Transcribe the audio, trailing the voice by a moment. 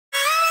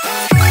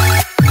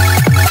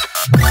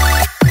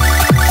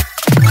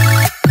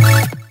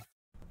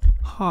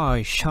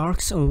Hi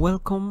sharks, and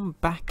welcome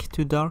back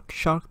to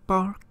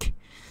DarkSharkBark.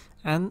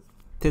 And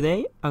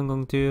today I'm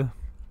going to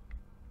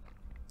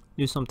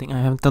do something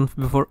I haven't done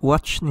before.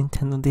 Watch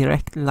Nintendo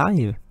Direct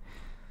live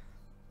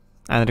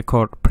and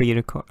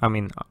pre-record.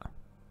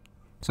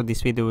 So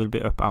this video will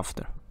be up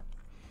after,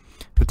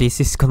 but this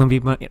is gonna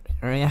be my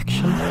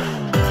reaction.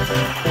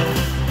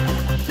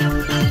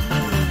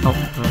 Oh,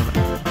 no.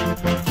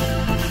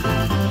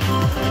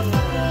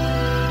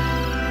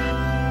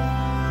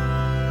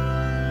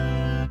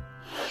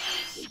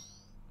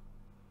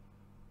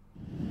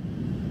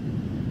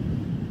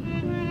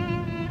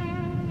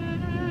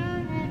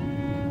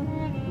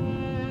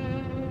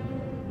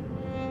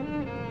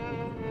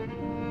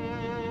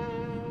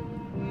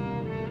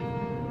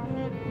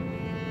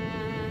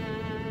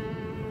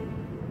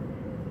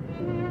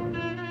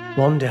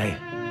 One day,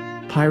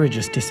 Pyra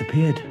just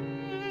disappeared.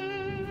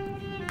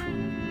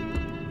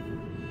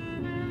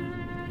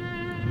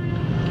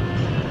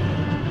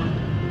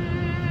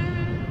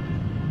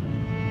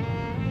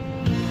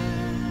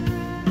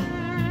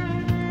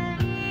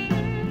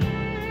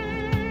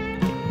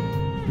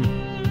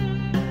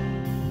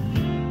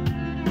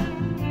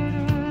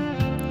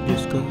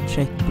 Just go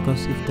check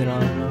because if there are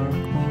dark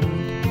mode.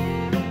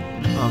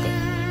 Okay.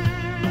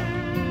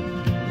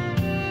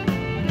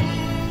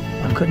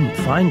 I couldn't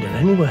find her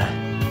anywhere.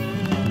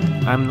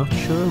 I'm not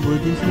sure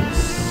what this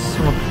is.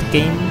 What the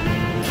game?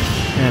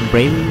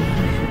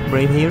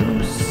 Brave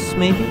Heroes,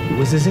 maybe? It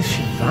was as if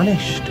she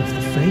vanished off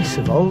the face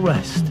of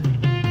Allrest.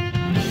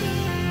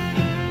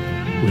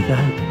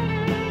 Without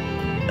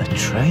a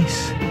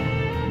trace.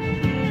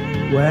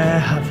 Where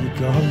have you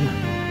gone?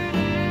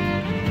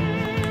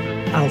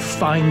 I'll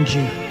find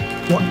you,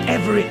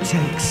 whatever it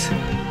takes.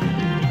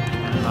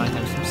 And I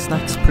have some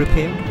snacks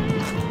prepared.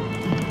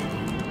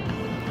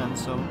 And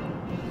some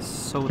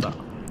soda.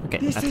 Okay,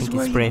 This I is think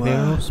where it's you Brave were.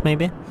 Heroes,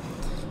 maybe?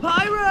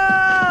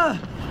 Pyra!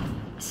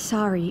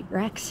 Sorry,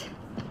 Rex.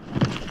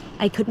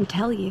 I couldn't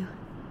tell you.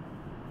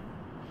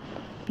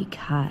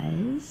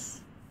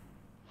 Because...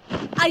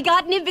 I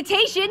got an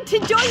invitation to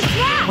join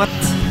Snap! What?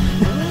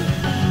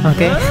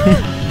 Okay.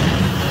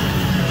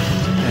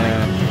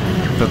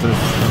 Thought it was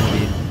gonna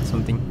be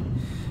something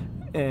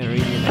really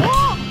nice.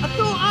 What? I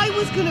thought I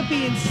was gonna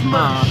be in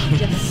Smash.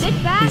 Just sit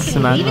back It's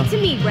and leave Samantha, it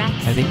to me, Rex.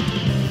 I think.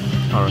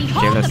 Or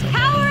Behold jealous. the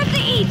power of the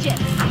Aegis!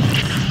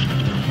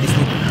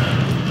 Isn't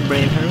it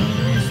Brave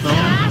Heroes? No?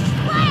 Flash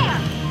flare!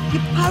 You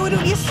powered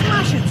up your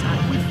Smash attack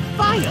with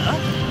fire?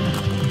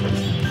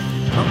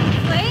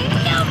 Flame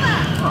Nova!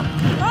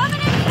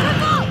 Prominent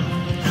triple!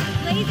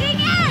 Blazing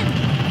end!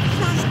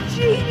 That's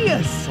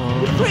genius!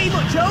 You're pretty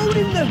much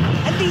owning them,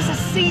 and these are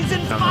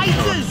seasoned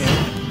fighters!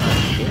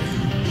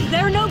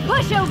 There are no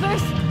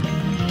pushovers!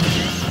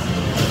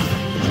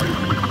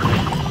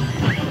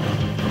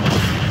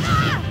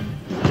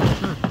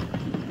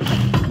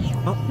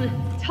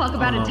 Talk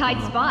about a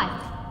tight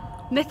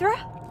spot. Mithra?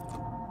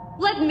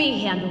 Let me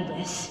handle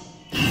this.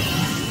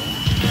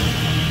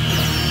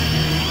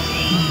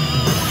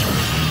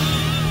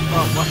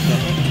 Oh, what the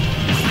heck?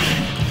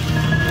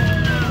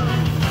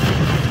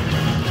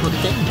 What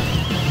the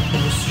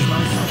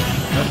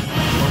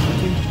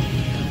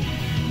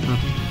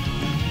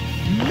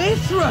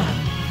Mithra!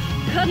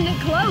 Cutting it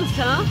close,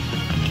 huh?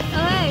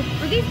 Oh, hey,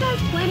 were these guys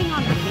planning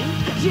on leaving?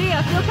 Gee,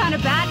 I feel kind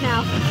of bad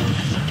now.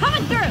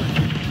 Coming through!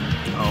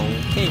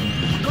 Okay.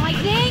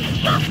 Lightning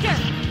Buster!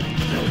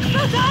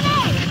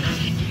 Photone!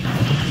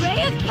 Ray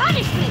of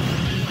Punishment!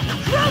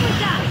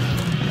 Chromazine!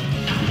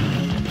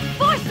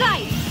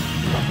 Foresight!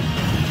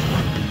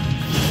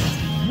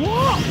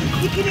 What?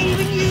 You can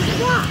even use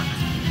that?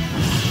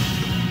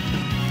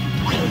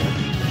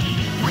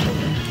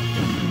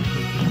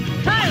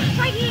 Kyle's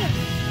right here!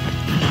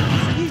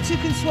 You two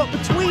can swap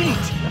between each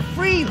other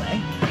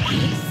freely?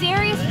 With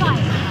serious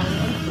firepower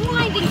and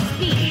blinding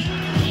speed.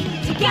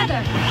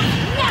 Together,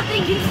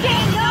 nothing can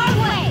stand our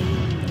way!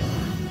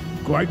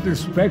 Quite the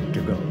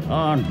spectacle,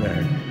 aren't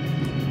they?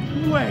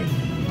 Wait,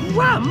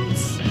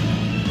 Gramps?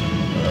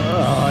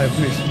 I've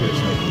missed this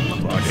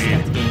little buddy.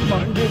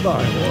 Minded I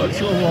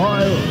watch a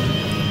while.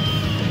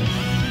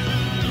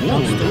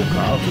 Look,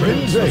 our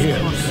friends are here,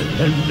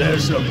 and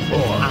there's a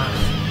boy.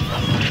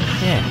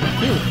 Yeah,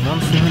 cool.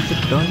 Once you hit the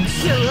points,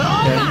 You're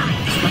all mine!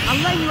 I'll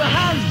lend you a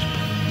hand!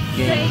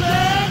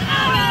 Sacred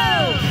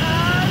arrow!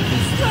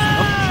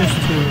 just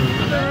to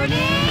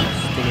Burning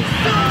stick it.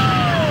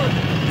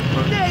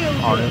 Nailed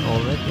Or it!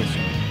 already.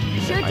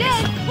 Sure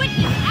did!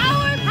 Witness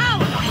our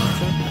power!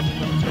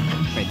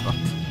 Wait, what?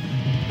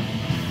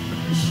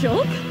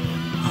 Shulk?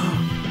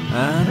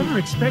 Never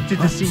expected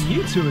to see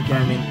you two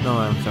again. No,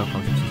 I'm so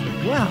confused.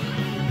 Well,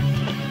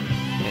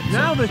 Yeah,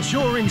 now that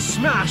you're in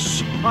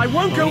Smash, I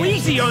won't go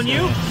easy on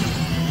you!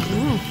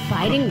 Ooh,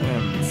 fighting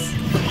words.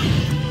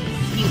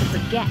 You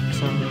forget.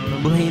 Some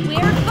blade We're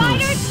controls.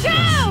 fighters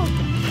too!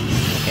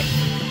 Okay.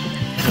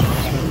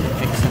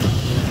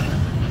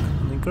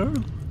 Excellent. The girl?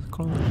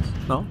 Clothes?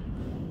 No?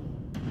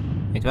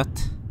 Wait,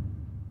 what?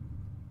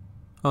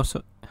 Oh,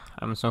 so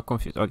I'm so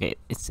confused. Okay,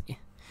 it's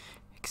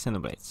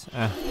Xenoblades.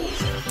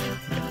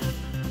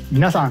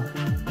 皆さん、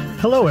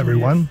Hello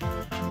everyone.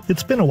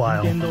 It's been a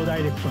while.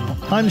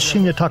 I'm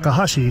Shinya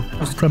Takahashi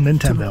from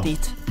Nintendo.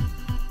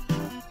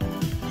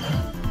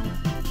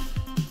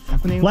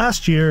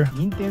 Last year,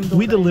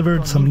 we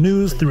delivered some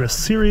news through a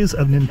series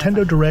of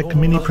Nintendo Direct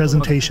mini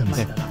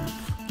presentations.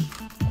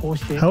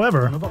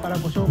 However,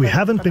 we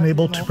haven't been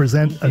able to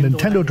present a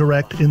Nintendo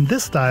Direct in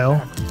this style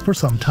for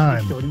some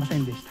time.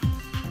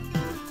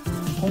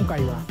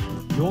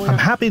 I'm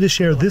happy to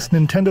share this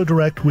Nintendo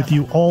Direct with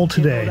you all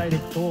today.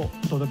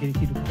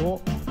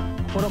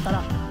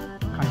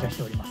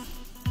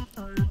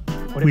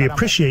 We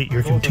appreciate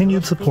your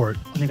continued support.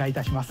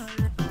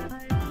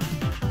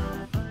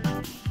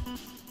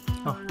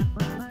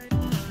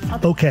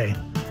 Okay,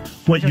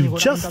 what you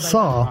just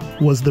saw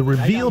was the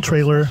reveal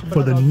trailer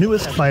for the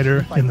newest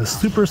fighter in the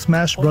Super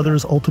Smash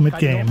Bros. Ultimate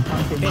game,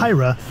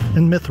 Pyra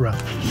and Mithra.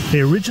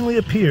 They originally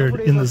appeared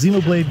in the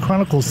Xenoblade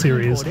Chronicles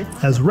series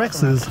as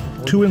Rex's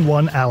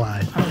 2-in-1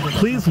 ally.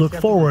 Please look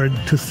forward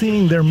to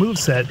seeing their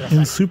moveset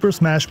in Super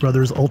Smash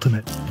Bros.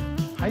 Ultimate.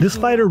 This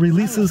fighter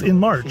releases in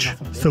March,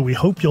 so we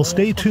hope you'll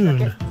stay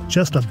tuned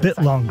just a bit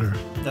longer.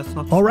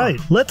 Alright,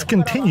 let's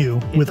continue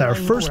with our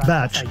first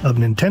batch of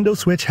Nintendo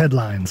Switch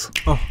headlines.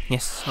 Oh,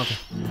 yes, okay.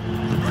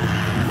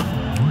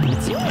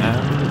 Let's see.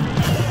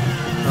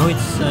 Oh,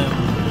 it's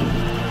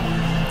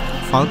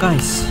Fall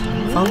Guys.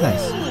 Fall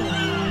Guys.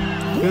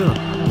 Cool.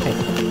 Okay.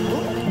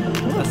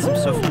 That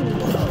seems so fun.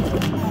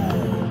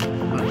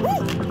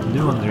 I do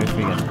wonder if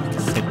we get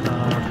set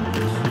up.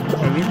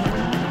 Maybe?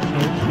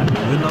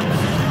 Maybe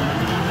not.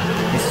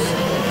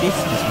 This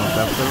is not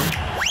after all.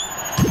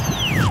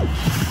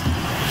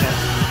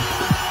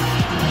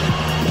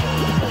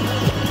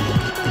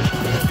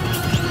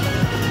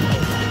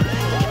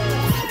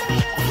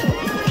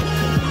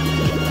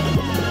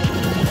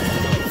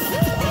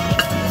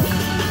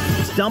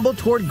 Stumble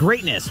toward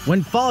greatness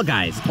when Fall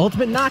Guys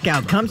Ultimate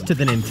Knockout comes to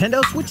the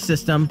Nintendo Switch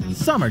system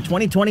summer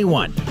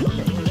 2021.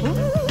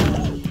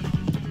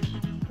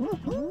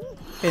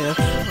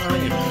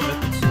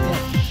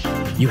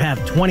 You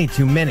have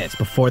 22 minutes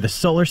before the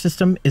solar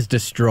system is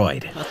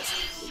destroyed.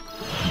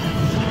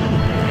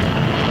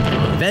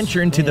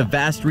 Venture into the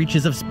vast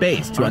reaches of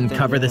space to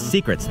uncover the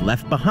secrets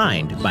left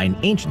behind by an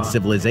ancient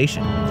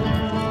civilization.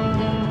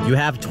 You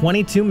have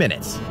 22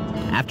 minutes.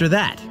 After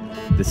that,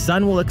 the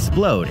sun will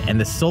explode and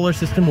the solar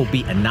system will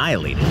be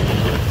annihilated.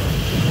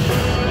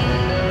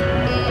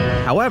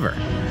 However,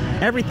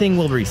 everything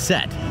will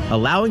reset,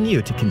 allowing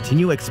you to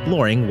continue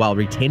exploring while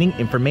retaining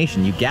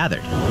information you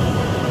gathered.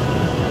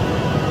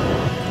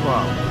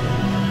 Wow.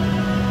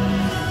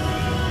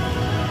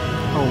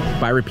 Oh,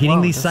 by repeating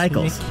wow, these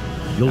cycles,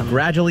 you'll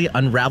gradually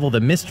unravel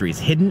the mysteries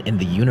hidden in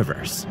the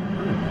universe.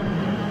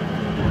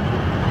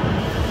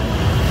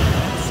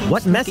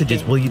 What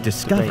messages will you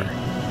discover?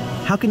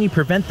 How can you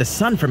prevent the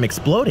sun from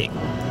exploding?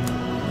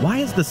 Why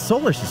is the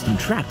solar system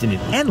trapped in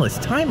an endless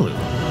time loop?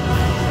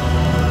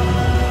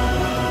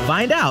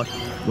 Find out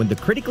when the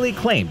critically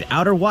acclaimed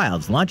Outer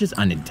Wilds launches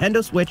on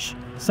Nintendo Switch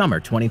summer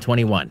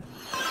 2021.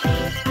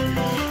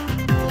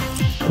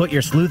 Put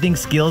your sleuthing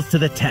skills to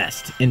the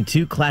test in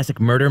 2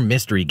 classic murder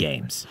mystery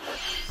games.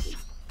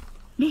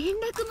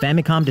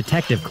 Famicom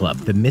Detective Club,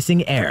 The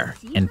Missing Heir,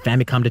 and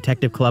Famicom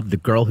Detective Club, The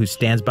Girl Who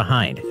Stands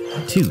Behind,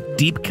 2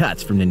 deep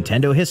cuts from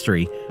Nintendo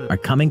history, are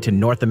coming to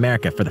North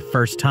America for the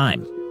first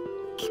time.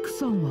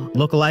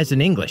 Localized in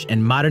English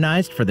and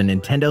modernized for the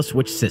Nintendo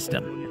Switch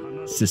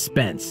system.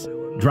 Suspense,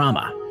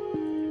 drama,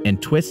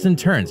 and twists and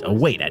turns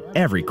await at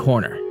every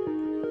corner.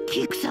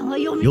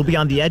 You'll be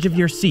on the edge of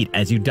your seat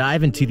as you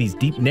dive into these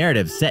deep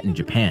narratives set in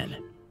Japan.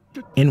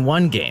 In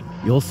one game,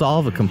 you'll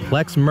solve a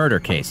complex murder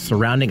case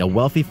surrounding a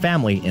wealthy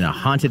family in a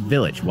haunted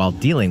village while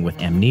dealing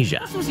with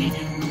amnesia.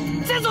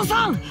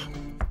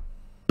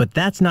 But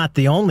that's not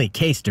the only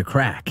case to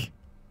crack.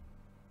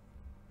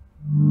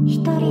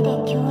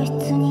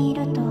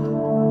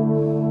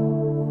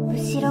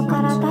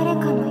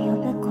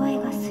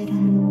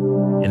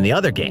 In the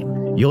other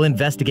game, you'll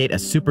investigate a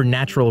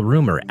supernatural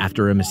rumor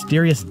after a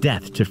mysterious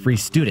death to free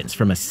students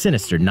from a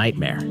sinister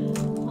nightmare.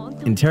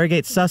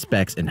 Interrogate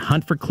suspects and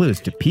hunt for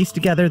clues to piece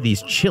together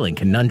these chilling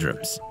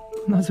conundrums.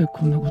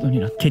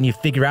 Can you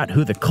figure out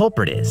who the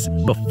culprit is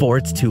before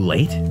it's too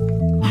late?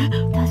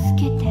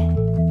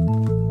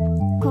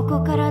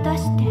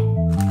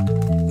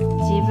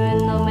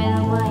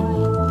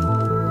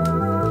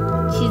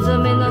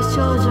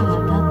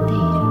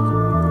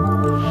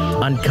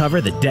 Uncover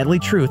the deadly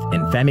truth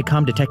in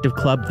Famicom Detective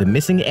Club The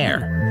Missing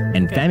Heir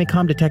and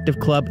Famicom Detective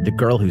Club The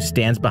Girl Who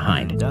Stands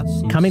Behind.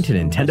 Coming to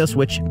Nintendo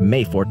Switch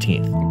May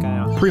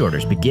 14th.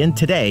 Pre-orders begin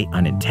today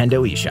on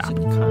Nintendo eShop.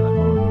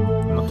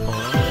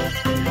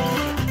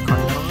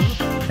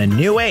 A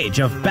new age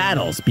of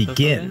battles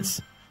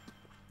begins.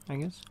 I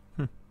guess.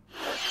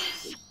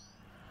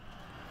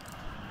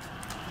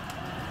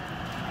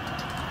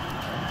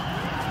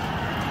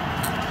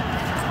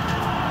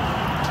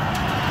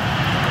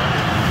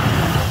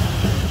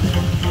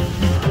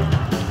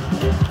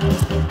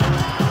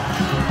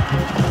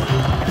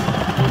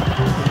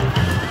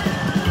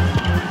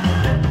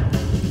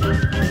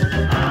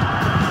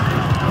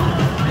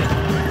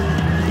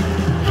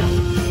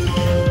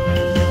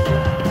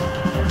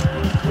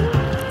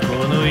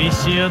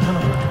 The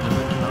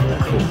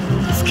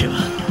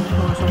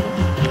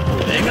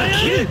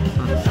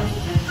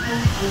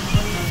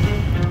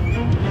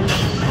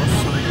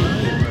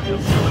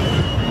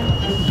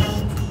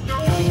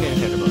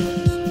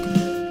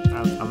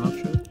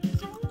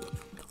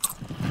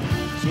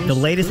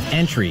latest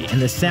entry in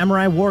the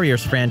Samurai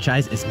Warriors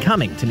franchise is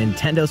coming to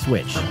Nintendo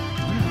Switch.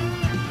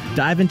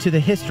 Dive into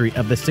the history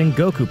of the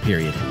Sengoku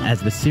period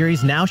as the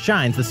series now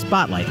shines the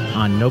spotlight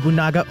on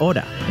Nobunaga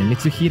Oda and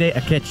Mitsuhide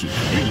Akechi.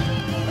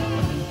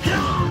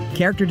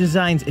 Character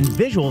designs and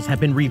visuals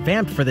have been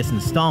revamped for this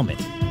installment.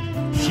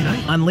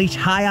 Unleash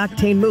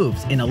high-octane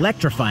moves in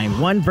electrifying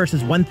 1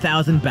 versus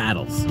 1,000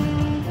 battles.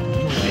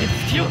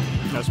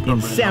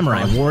 In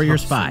Samurai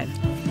Warriors 5,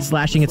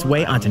 slashing its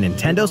way onto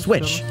Nintendo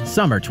Switch,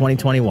 summer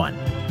 2021.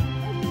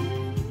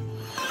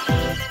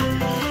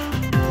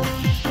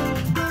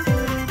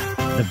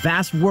 The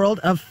vast world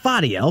of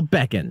Fadiel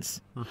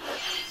beckons.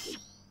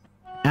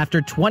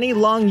 After 20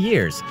 long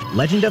years,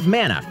 Legend of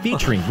Mana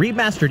featuring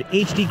remastered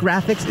HD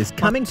graphics is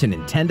coming to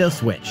Nintendo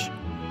Switch.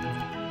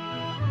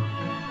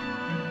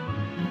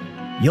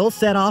 You'll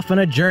set off on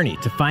a journey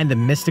to find the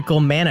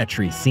mystical mana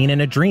tree seen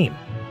in a dream.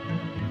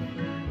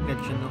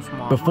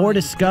 Before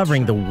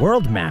discovering the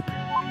world map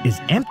is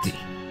empty.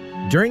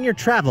 During your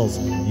travels,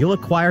 you'll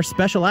acquire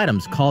special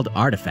items called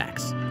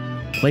artifacts.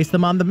 Place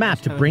them on the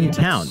map to bring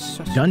towns,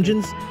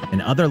 dungeons, and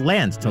other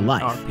lands to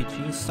life.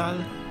 RPG style,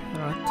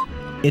 right?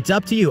 It's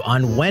up to you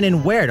on when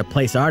and where to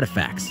place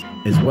artifacts,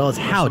 as well as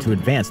how to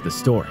advance the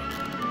story.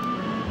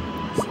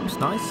 Seems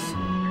nice.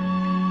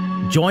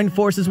 Join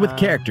forces with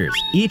characters,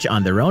 each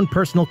on their own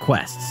personal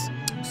quests.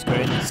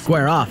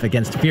 Square off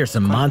against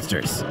fearsome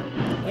monsters.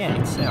 Yeah,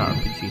 it's an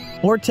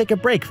RPG. Or take a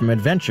break from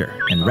adventure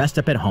and rest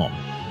up at home.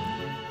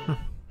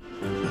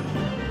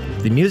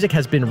 The music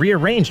has been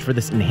rearranged for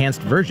this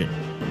enhanced version,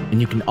 and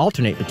you can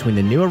alternate between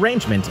the new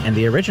arrangement and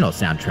the original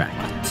soundtrack.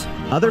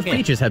 Other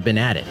features have been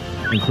added,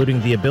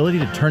 including the ability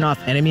to turn off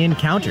enemy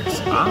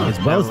encounters, as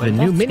well as the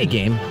new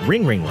minigame,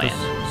 Ring Ring Land.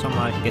 Some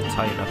might get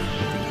tired of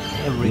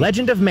every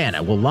Legend of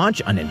Mana will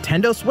launch on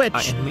Nintendo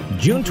Switch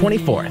June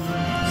 24th.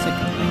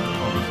 second link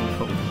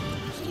of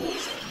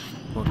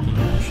 14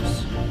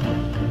 inches.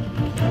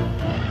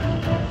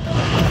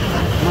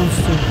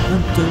 Monster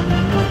Hunter,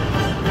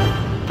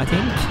 I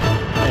think.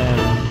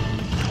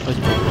 What's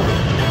it called?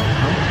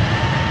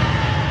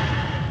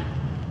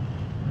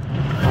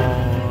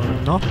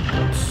 Or not?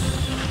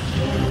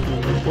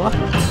 What?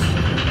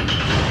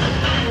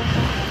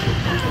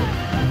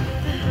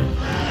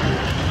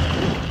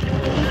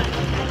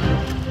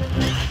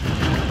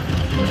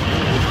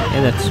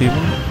 Yeah, that's human,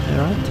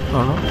 right?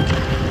 Or not?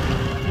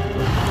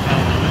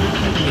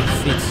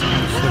 If it's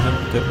Monster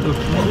Hunter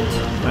Ultimate,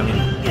 I mean,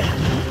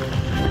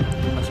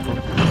 what's it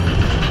called?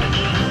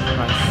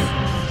 Price.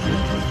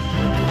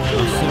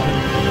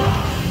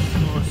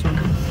 Or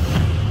something.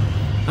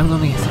 I'm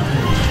gonna get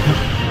something.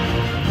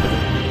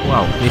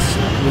 Wow, this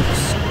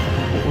looks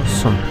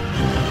awesome.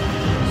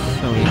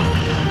 So yeah.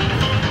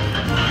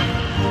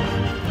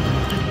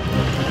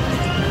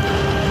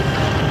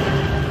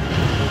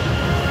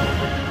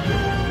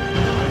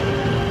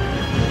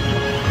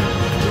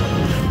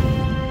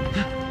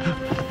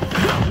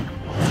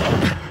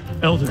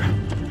 Elder,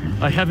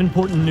 I have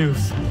important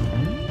news.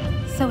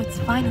 So it's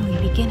finally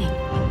beginning.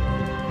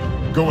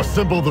 Go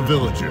assemble the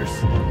villagers.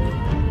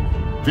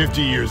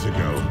 50 years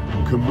ago,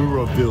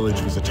 Kamura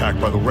Village was attacked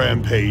by the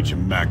Rampage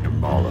and Magnum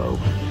Malo.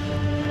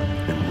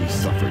 And we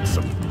suffered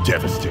some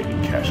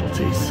devastating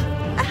casualties.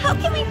 How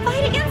can we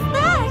fight against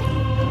that?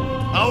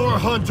 Our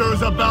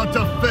hunter's about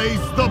to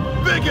face the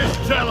biggest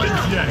challenge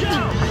yet!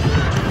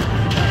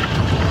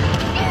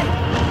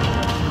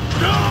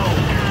 No!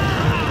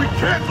 We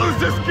can't lose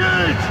this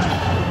gauge!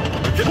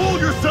 Pull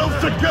yourselves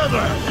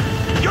together!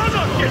 You're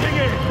not getting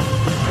in!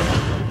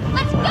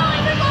 Let's go,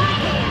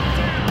 everybody!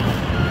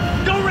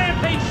 Go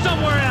rampage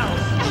somewhere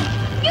else!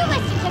 You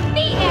listen to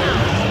me now!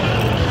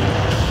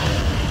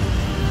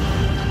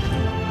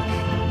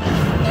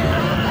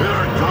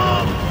 Here it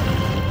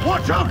comes!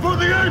 Watch out for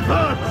the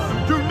apex!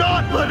 Do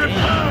not let it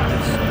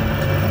pass!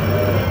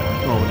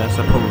 Oh, that's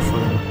a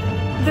powerful.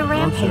 The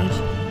rampage.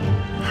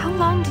 How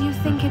long do you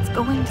think it's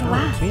going to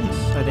last? Twins,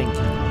 I think.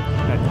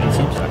 It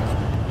seems like.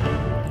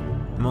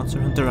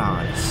 Monster Hunter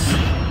Rise.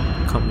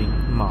 Coming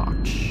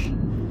March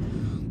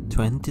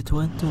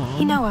 2021.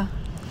 Inoa,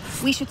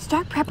 we should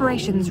start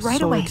preparations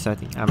right away. So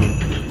exciting. I mean,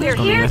 We're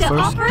here to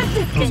offer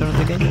assistance. Monster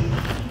Hunter game.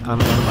 I'm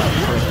gonna buy it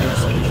for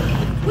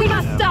a We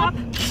must stop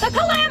the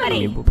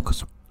calamity!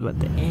 because at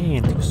the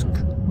end it was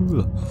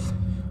cool.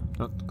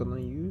 Not gonna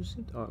use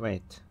it. Oh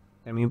wait,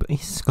 I mean,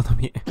 it's gonna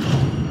be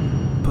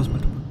possible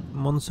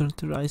Monster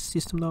Hunter Rise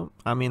system now.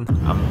 I mean,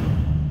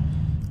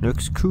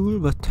 looks cool,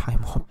 but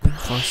I'm hoping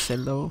for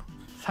Zelda.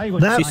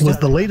 That was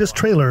the latest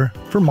trailer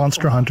for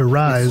Monster Hunter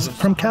Rise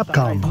from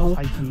Capcom.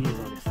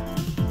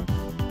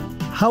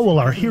 How will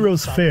our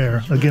heroes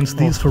fare against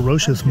these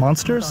ferocious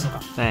monsters?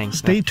 Thanks.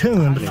 Stay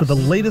tuned for the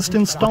latest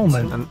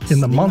installment in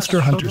the Monster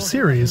Hunter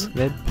series,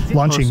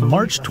 launching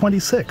March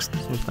 26th.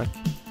 Seems like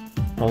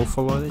All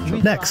follow each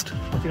other. Next,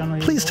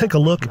 please take a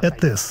look at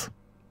this.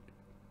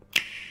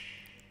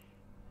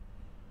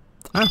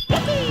 Ah,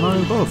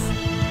 Mario Golf.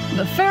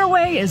 The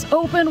fairway is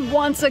open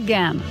once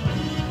again.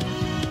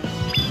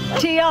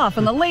 Tee off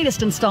in the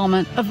latest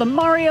installment of the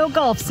Mario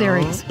Golf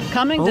series,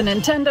 coming to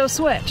Nintendo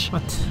Switch.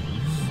 What?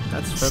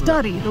 That's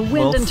Study the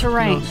wind and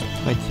terrain.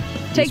 Wait,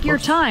 Take your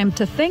time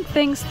to think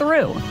things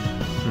through.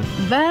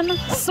 Then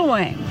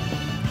swing.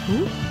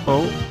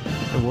 Oh,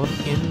 the one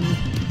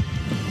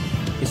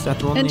in... Is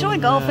that one Enjoy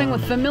in, golfing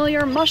with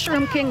familiar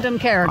Mushroom Kingdom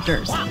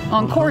characters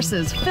on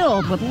courses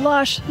filled with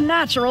lush,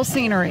 natural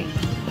scenery.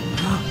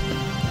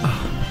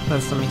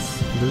 That's the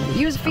miss.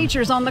 Use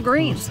features on the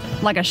greens,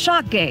 like a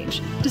shot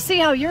gauge, to see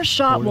how your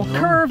shot will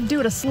curve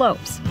due to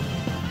slopes,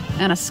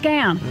 and a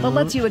scan that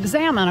lets you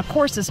examine a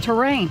course's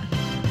terrain.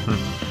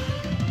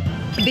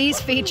 These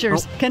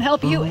features can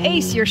help you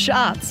ace your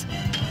shots.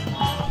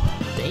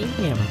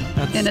 Damn,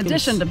 that's In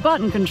addition to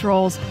button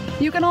controls,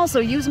 you can also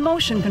use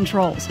motion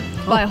controls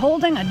by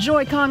holding a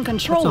Joy-Con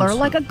controller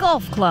like a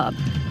golf club.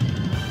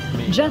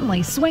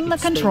 Gently swing the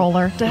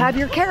controller to have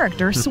your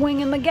character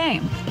swing in the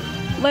game,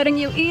 letting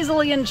you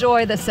easily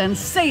enjoy the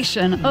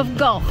sensation of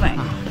golfing.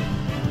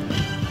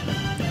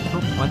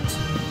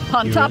 What?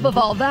 On top of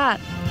all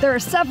that, there are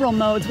several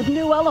modes with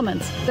new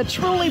elements that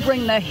truly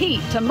bring the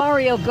heat to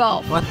Mario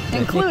Golf,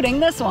 including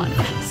this one,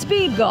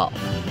 Speed Golf.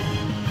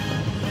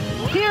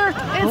 Here,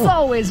 it's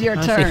always your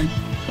turn.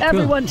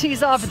 Everyone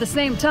tees off at the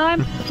same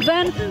time,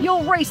 then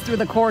you'll race through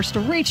the course to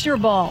reach your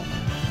ball.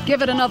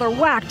 Give it another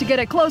whack to get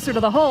it closer to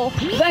the hole,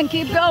 then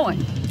keep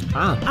going.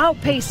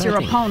 Outpace your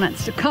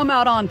opponents to come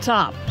out on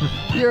top.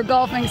 Your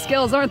golfing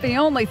skills aren't the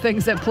only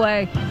things at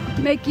play.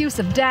 Make use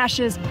of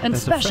dashes and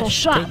special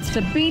shots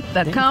to beat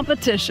the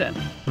competition.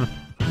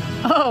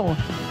 Oh,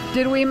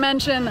 did we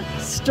mention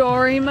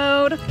story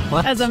mode?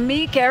 As a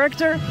Mii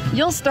character,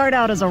 you'll start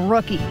out as a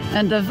rookie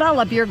and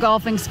develop your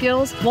golfing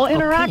skills while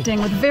interacting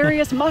with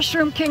various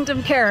Mushroom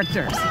Kingdom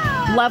characters.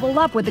 Level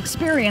up with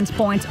experience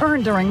points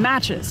earned during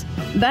matches.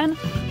 Then,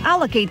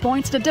 allocate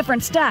points to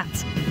different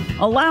stats,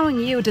 allowing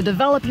you to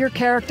develop your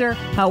character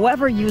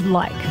however you'd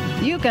like.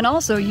 You can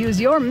also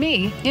use your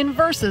Mii in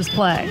versus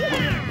play.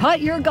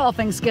 Put your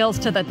golfing skills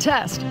to the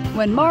test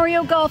when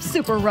Mario Golf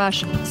Super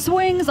Rush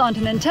swings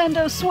onto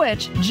Nintendo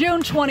Switch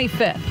June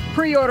 25th.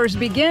 Pre-orders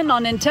begin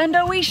on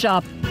Nintendo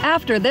eShop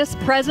after this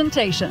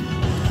presentation.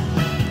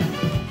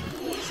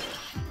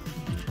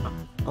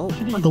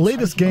 The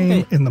latest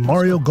game in the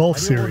Mario Golf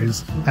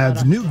series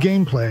adds new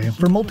gameplay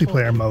for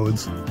multiplayer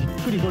modes,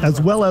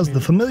 as well as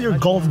the familiar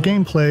golf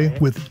gameplay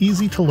with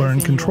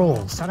easy-to-learn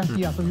controls.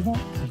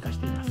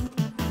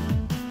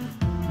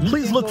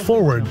 Please look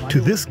forward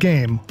to this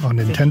game on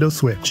Nintendo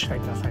Switch.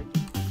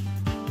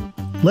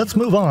 Let's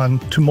move on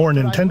to more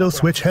Nintendo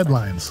Switch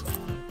headlines.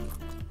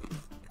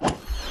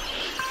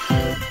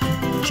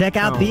 Check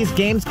out these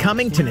games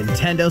coming to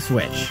Nintendo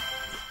Switch.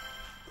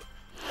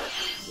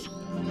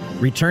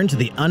 Return to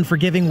the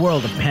unforgiving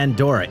world of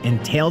Pandora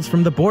in Tales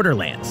from the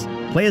Borderlands.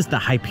 Play as the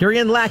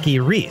Hyperion lackey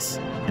Reese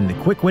and the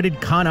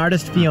quick-witted con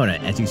artist Fiona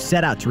as you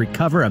set out to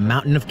recover a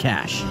mountain of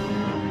cash.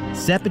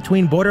 Set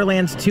between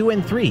Borderlands 2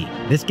 and 3,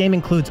 this game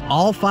includes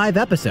all 5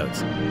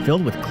 episodes,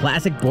 filled with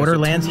classic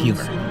Borderlands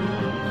humor.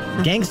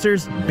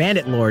 Gangsters,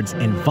 bandit lords,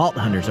 and vault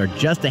hunters are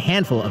just a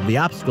handful of the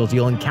obstacles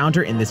you'll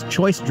encounter in this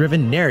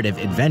choice-driven narrative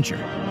adventure.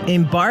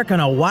 Embark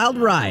on a wild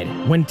ride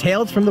when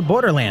Tales from the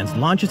Borderlands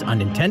launches on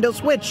Nintendo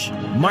Switch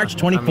March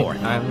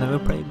 24th. I've never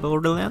played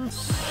Borderlands,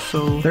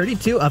 so...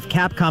 32 of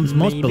Capcom's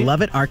most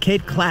beloved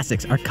arcade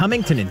classics are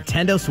coming to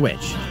Nintendo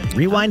Switch.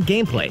 Rewind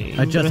gameplay,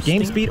 adjust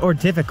game speed or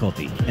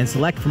difficulty, and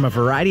select from a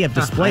variety of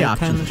display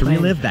options to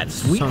relive that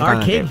sweet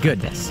arcade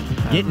goodness.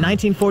 Get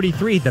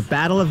 1943 The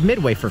Battle of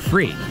Midway for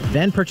free,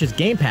 then purchase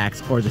game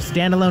packs or the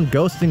standalone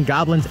Ghosts and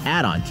Goblins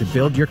add-on to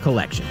build your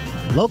collection.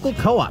 Local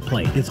co-op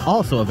play is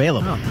also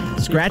available.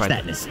 Scratch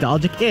that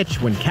nostalgic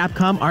itch when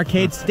Capcom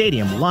Arcade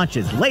Stadium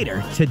launches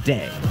later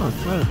today. Oh,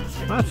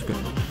 that's good.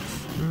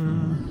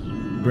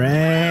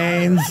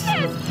 Brains!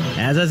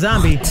 As a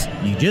zombie,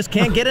 you just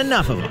can't get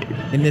enough of them.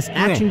 In this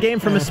action game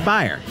from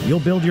Aspyr,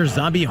 you'll build your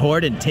zombie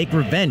horde and take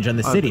revenge on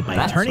the city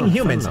by turning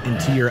humans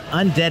into your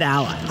undead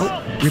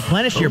allies.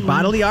 Replenish your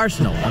bodily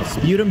arsenal of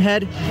sputum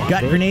head,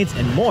 gut grenades,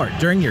 and more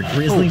during your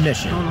grisly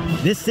mission.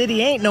 This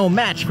city ain't no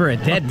match for a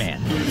dead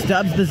man.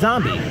 Stubbs the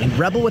zombie in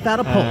Rebel Without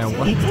a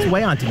Pulse eats its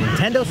way onto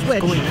Nintendo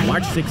Switch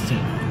March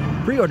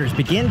 16th. Pre-orders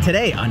begin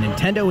today on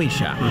Nintendo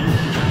eShop.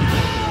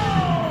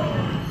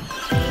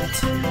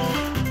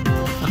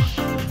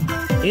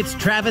 It's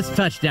Travis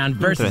Touchdown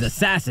versus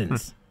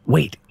Assassins.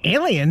 Wait,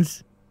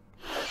 aliens?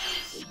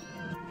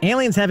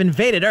 Aliens have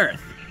invaded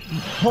Earth.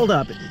 Hold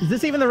up, is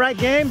this even the right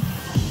game?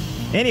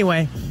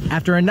 Anyway,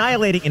 after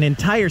annihilating an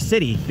entire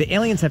city, the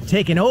aliens have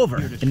taken over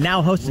and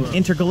now host an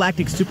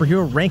intergalactic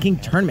superhero ranking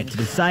tournament to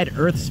decide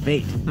Earth's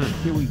fate.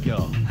 Here we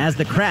go.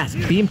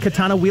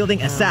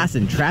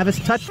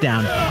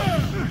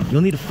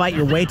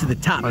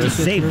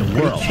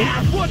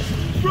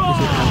 What's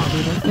wrong?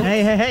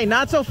 Hey,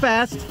 not so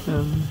fast.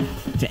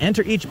 To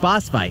enter each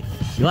boss fight,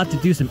 you'll have to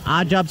do some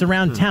odd jobs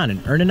around town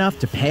and earn enough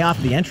to pay off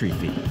the entry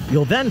fee.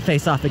 You'll then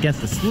face off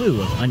against a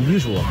slew of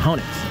unusual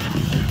opponents.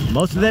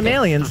 Most of them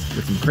aliens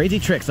with some crazy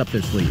tricks up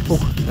their sleeves.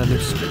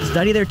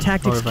 Study their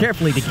tactics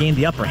carefully to gain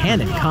the upper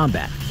hand in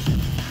combat.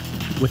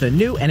 With a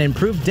new and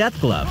improved death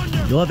glove,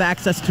 you'll have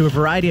access to a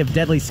variety of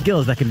deadly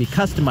skills that can be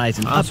customized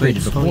and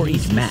upgraded before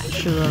each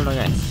match.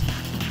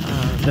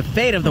 The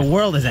fate of the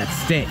world is at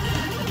stake,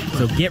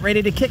 so get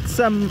ready to kick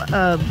some,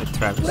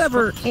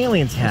 whatever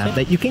aliens have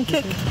that you can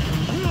kick.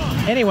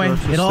 Anyway,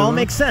 it all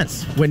makes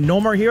sense when No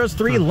More Heroes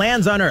 3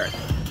 lands on Earth.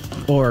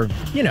 Or,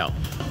 you know,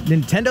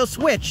 Nintendo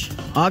Switch,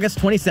 August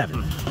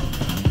 27th.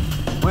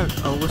 Well,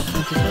 August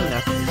 27th,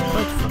 that's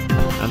quite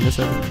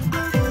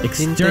fun.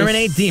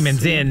 Exterminate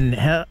demons in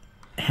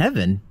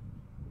heaven?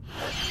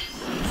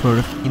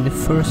 In the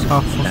first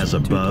half of As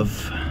above,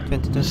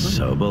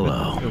 so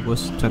below. It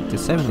was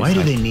 27. Why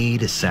do they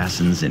need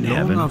assassins in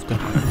heaven?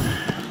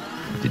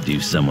 To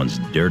do someone's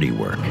dirty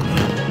work.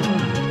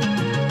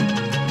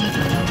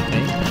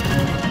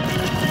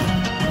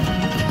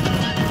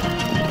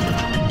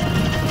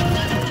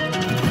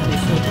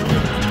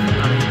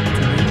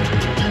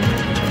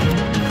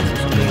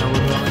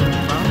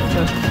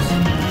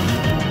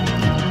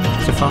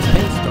 It's a fast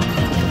pace though.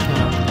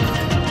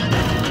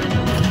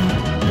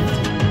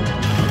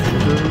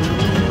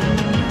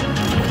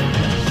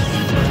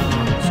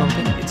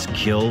 Something? It's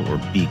kill or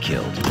be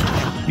killed.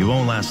 You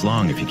won't last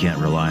long if you can't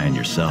rely on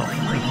yourself. It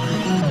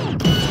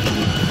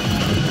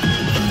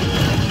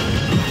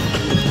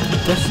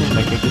does seem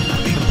like a good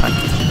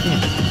action-packed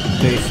game.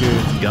 So if you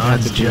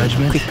God's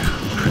judgment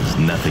has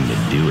nothing to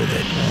do with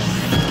it.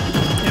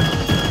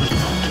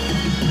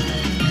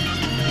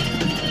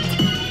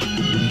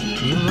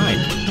 You're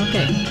right.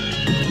 Okay.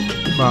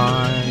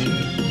 Bye.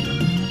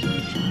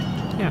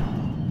 Yeah.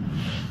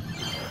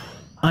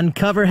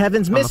 Uncover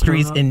Heaven's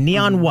mysteries in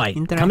neon white,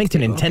 coming to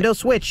Nintendo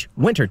Switch,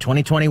 winter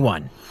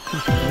 2021.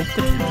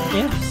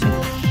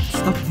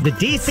 The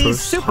DC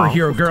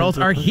superhero girls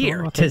are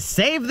here to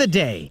save the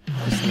day.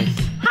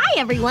 Hi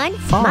everyone,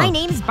 my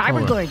name's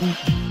Barbara Gordon,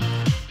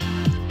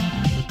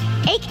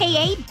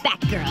 aka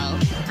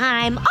Batgirl.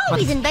 I'm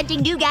always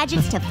inventing new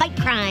gadgets to fight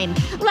crime,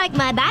 like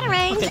my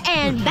batarangs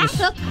and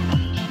Bathook.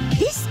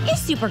 This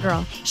is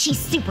Supergirl. She's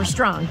super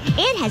strong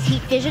and has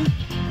heat vision,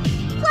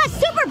 plus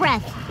super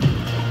breath.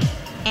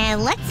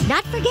 And let's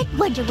not forget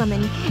Wonder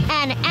Woman,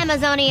 an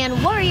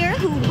Amazonian warrior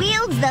who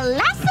wields the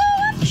lasso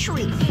of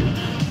truth.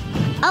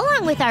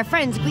 Along with our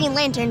friends Green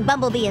Lantern,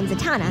 Bumblebee, and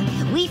Zatanna,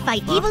 we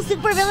fight evil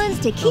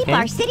supervillains to keep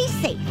our city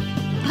safe.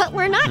 But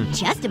we're not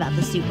just about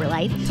the super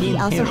life. We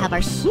also have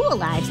our school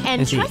lives,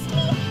 and trust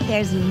me,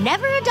 there's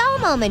never a dull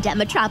moment at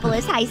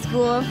Metropolis High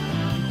School.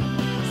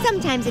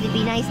 Sometimes it'd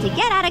be nice to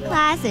get out of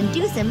class and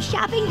do some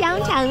shopping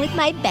downtown with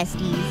my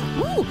besties.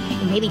 Ooh,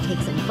 and maybe take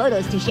some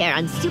photos to share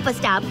on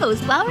Superstar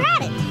Post while we're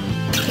at it.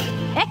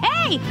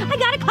 Hey, I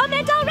got a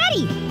comment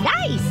already!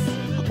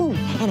 Nice! Ooh,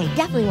 and I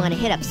definitely want to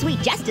hit up Sweet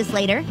Justice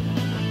later.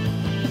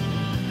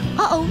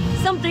 Uh-oh,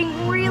 something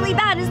really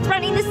bad is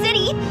threatening the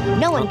city.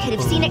 No one could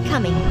have seen it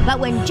coming, but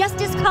when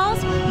justice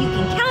calls, you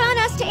can count on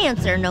us to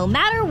answer no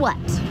matter what.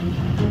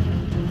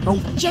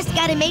 We've just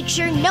got to make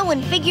sure no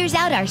one figures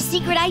out our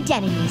secret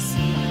identities.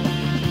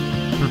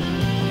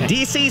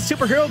 DC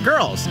Superhero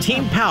Girls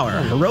Team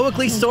Power,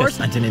 heroically sourced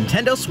onto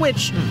Nintendo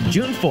Switch,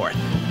 June 4th.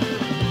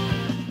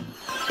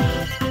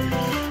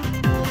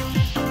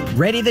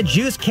 Ready the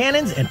juice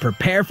cannons and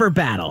prepare for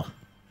battle.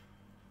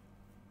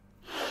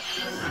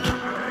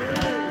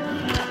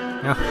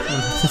 Yeah,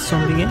 is this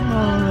zombie game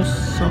or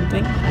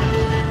something?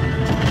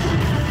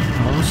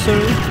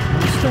 Monsters?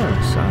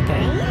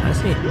 Okay, I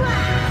see.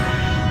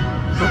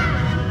 Oh.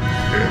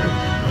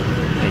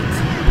 Wait,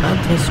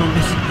 plant-based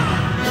zombies.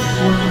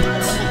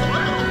 What?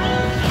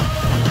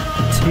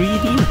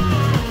 3D?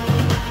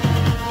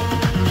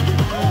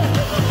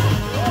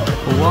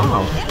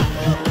 Wow,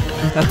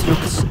 that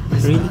looks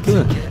really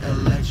good.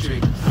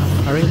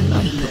 I really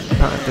like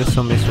the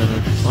zombies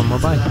running on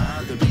mobile.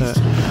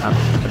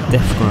 I'm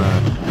definitely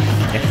gonna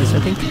get this, I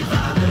think.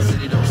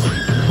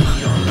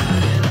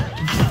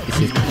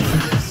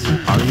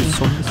 Are you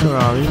zombies or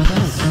are you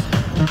plants?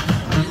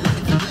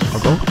 Or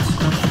both?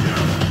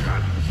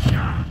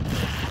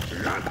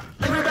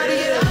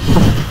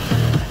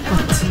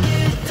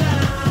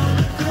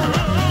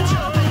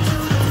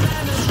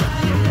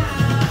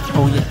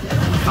 Oh yeah.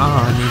 I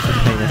need to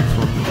play that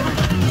one.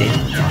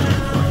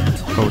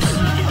 Goes.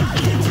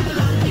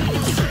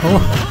 Oh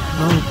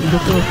no,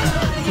 look at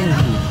it.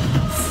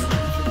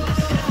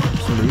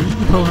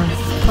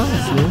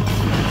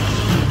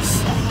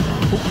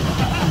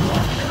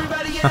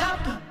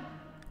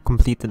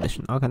 Complete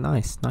edition. Okay,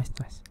 nice. Was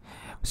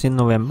it in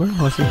November?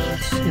 Was it?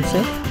 Is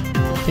it?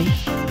 I think.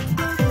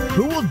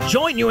 Who will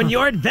join you in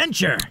your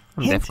adventure?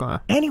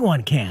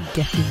 Anyone can.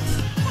 Get it.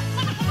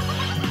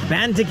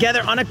 Band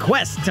together on a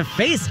quest to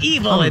face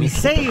evil and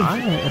save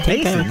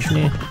basics.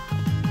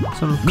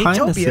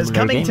 Miitopia is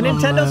coming to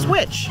Nintendo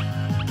Switch.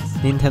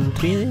 Nintendo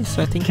 3D,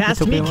 so I think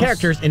cast meet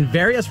characters in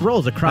various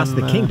roles across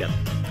the kingdom.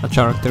 a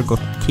character got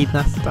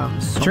kidnapped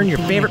and something. Turn your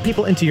favorite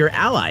people into your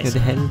allies,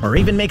 or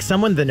even make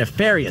someone the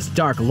nefarious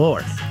Dark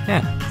Lord.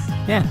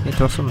 Yeah, it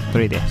was on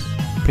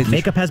 3DS.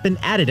 Makeup has been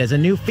added as a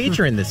new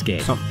feature in this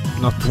game.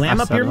 Not Glam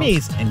up your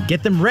Miis and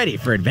get them ready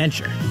for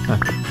adventure.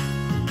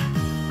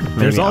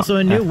 There's also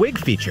a new wig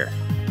feature,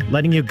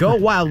 letting you go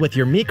wild with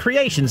your Mii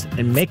creations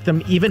and make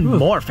them even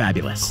more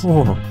fabulous.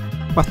 Oh,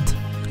 what?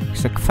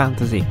 It's like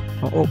fantasy.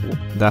 Oh,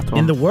 that one.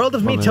 In the world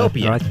of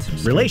Miitopia,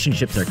 right.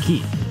 relationships are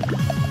key.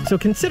 So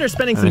consider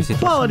spending some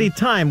quality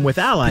time with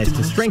allies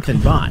to strengthen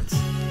bonds.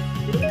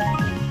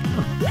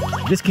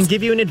 This can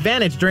give you an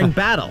advantage during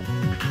battle.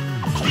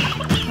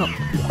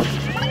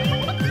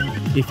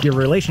 If your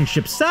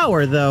relationship's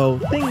sour, though,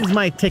 things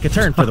might take a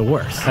turn for the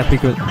worse. That'd be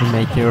good to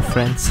make your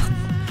friends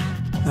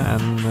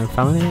and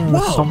family or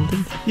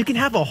something. You can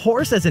have a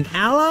horse as an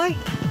ally?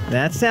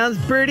 That sounds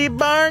pretty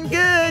darn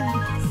good.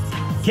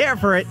 Care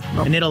for it,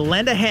 and it'll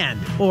lend a hand,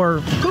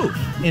 or poof,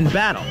 in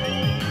battle.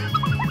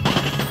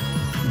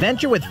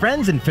 Venture with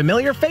friends and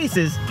familiar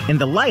faces in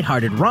the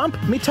lighthearted romp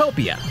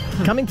Miitopia,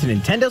 coming to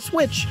Nintendo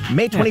Switch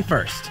May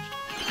 21st.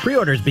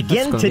 Pre-orders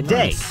begin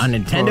today on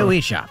Nintendo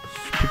eShop.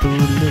 People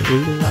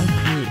really like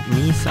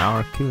Miis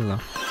are cool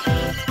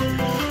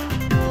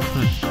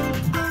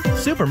though.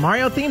 Super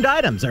Mario themed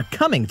items are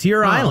coming to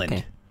your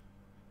island.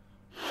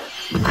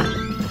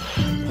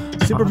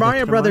 Super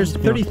Mario Bros.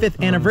 35th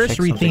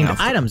anniversary themed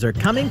items are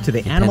coming to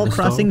the Animal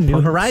Crossing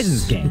New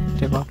Horizons game.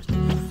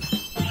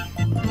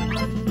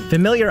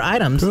 Familiar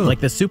items like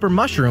the Super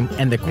Mushroom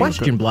and the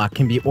Question Block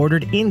can be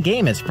ordered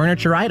in-game as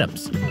furniture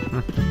items.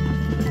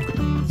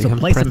 So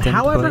place them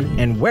however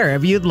and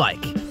wherever you'd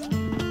like.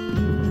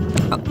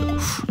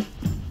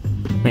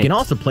 You can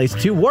also place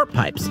 2 warp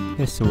pipes.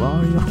 Yes,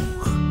 Wario.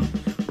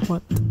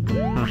 What?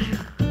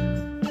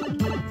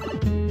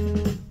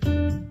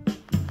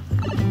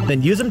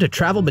 Then use them to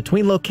travel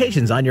between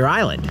locations on your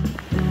island.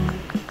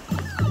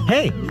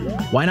 Hey,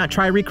 why not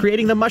try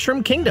recreating the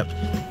Mushroom Kingdom?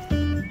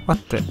 What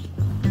the?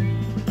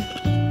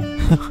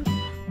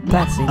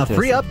 That's interesting. A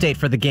free update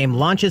for the game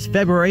launches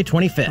February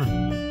 25th.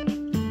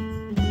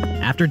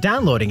 After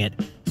downloading it,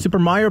 Super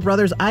Mario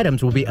Bros.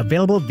 Items will be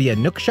available via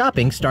Nook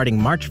Shopping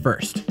starting March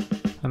 1st.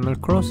 Animal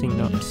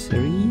Crossing looks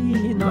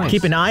really nice.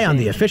 Keep an eye on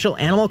the official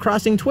Animal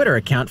Crossing Twitter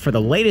account for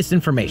the latest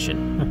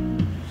information.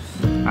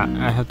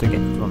 I have to get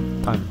it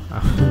one time.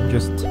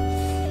 Just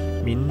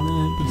been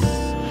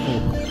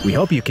this. We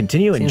hope you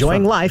continue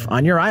enjoying life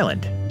on your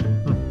island.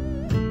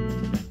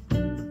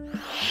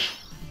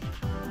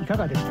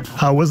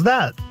 How was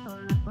that?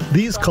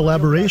 These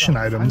collaboration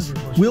items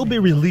will be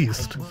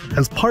released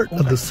as part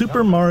of the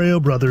Super Mario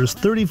Bros.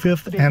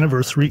 35th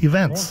anniversary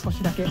events.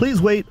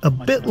 Please wait a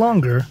bit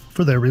longer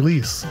for their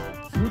release.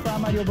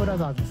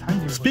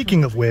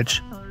 Speaking of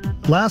which,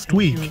 last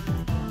week,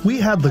 we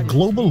had the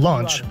global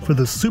launch for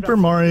the Super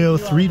Mario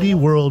 3D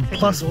World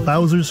plus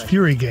Bowser's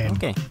Fury game.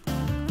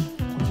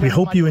 We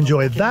hope you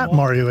enjoyed that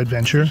Mario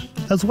adventure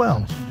as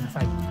well.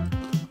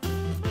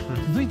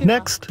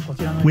 Next,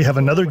 we have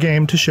another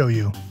game to show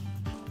you.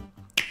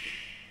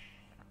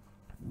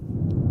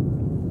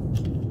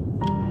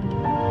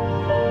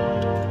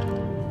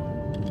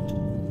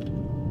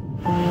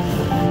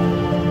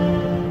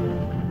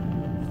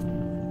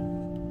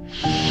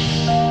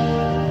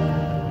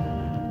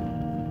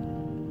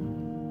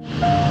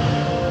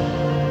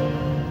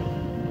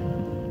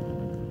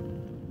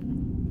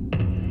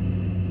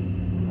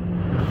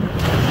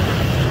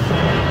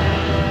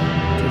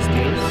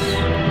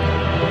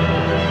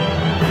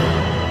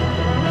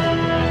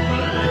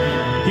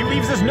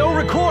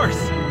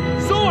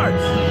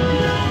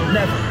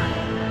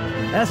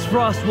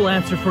 Frost will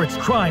answer for its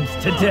crimes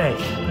today.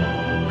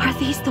 Are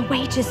these the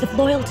wages of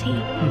loyalty?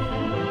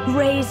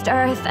 Raised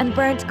earth and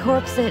burnt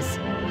corpses.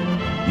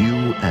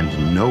 You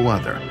and no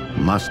other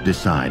must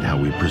decide how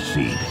we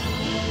proceed.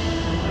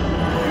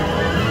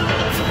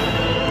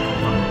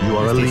 You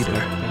are a leader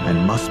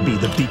and must be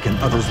the beacon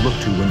others look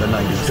to when the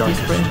night is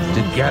darkest.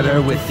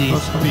 Together with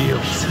these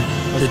fields,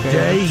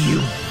 today you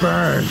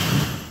burn.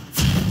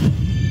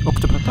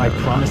 I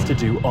promise to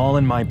do all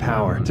in my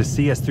power to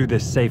see us through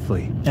this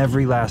safely,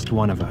 every last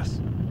one of us.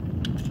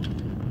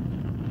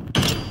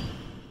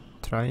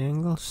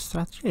 Triangle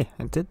strategy.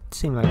 It did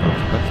seem like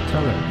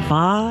a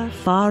Far,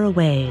 far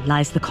away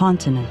lies the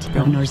continent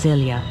of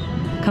Norzilia,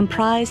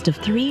 comprised of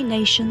 3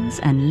 nations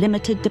and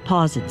limited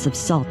deposits of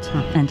salt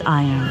and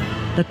iron.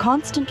 The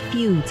constant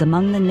feuds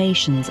among the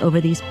nations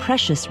over these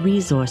precious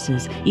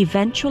resources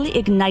eventually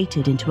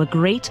ignited into a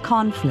great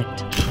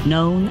conflict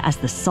known as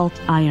the Salt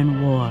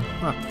Iron War.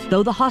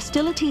 Though the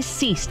hostilities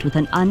ceased with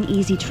an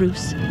uneasy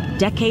truce,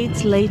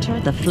 decades later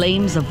the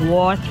flames of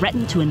war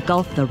threatened to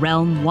engulf the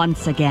realm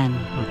once again.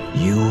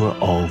 You are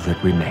all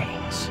that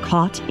remains.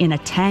 Caught in a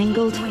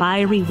tangled,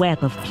 fiery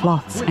web of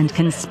plots and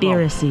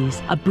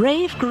conspiracies, a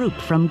brave group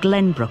from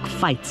Glenbrook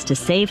fights to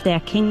save their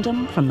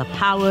kingdom from the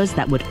powers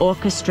that would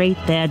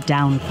orchestrate their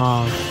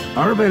downfall.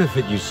 Our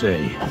benefit, you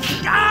say?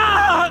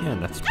 Yeah,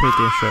 that's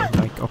pretty sure,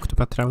 like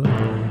Octopath Traveler.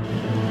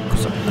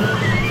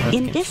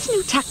 In this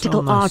new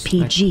tactical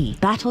RPG,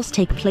 battles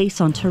take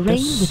place on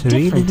terrain with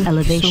different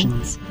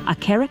elevations. A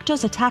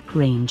character's attack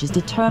range is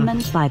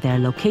determined by their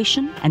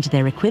location and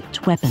their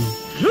equipped weapon.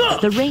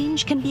 The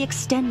range can be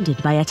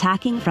extended by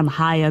attacking from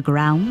higher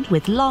ground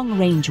with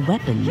long-range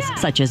weapons,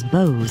 such as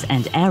bows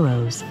and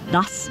arrows.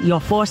 Thus, your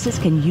forces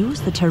can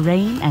use the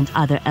terrain and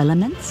other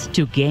elements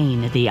to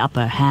gain the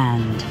upper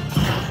hand.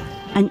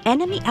 An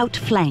enemy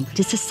outflanked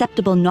is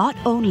susceptible not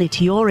only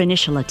to your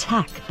initial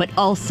attack, but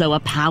also a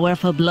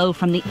powerful blow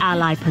from the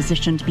ally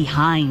positioned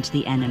behind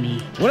the enemy.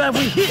 What have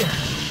we here?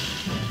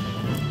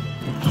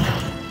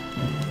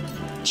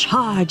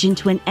 Charge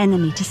into an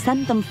enemy to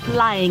send them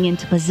flying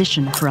into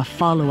position for a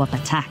follow-up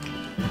attack.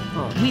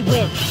 We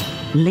win.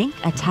 Link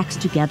attacks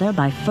together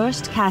by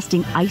first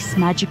casting ice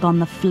magic on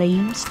the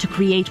flames to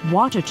create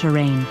water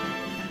terrain.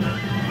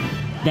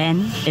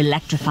 Then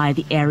electrify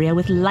the area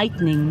with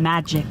lightning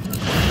magic.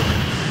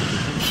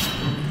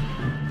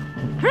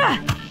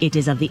 It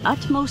is of the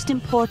utmost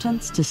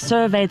importance to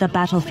survey the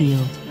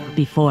battlefield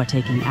before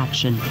taking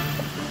action.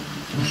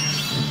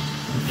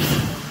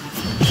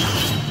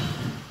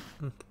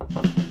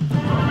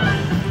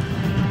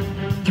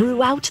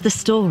 Throughout the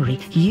story,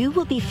 you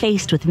will be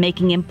faced with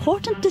making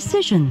important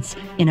decisions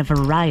in a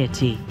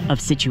variety of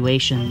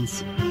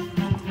situations.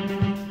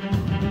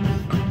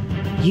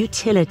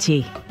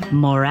 Utility,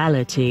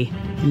 morality,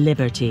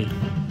 liberty.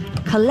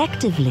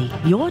 Collectively,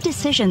 your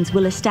decisions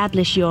will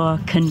establish your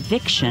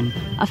conviction,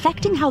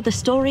 affecting how the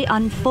story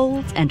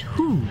unfolds and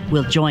who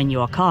will join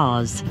your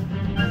cause.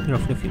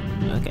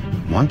 Okay.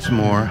 Once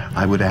more,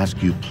 I would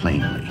ask you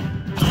plainly.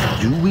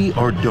 Do we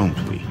or don't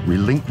we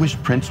relinquish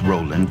Prince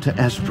Roland to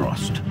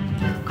Estrost?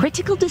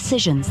 Critical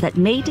decisions that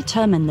may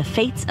determine the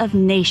fates of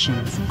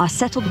nations are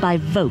settled by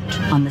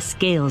vote on the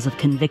scales of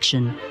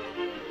conviction.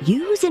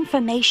 Use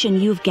information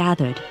you've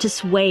gathered to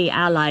sway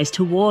allies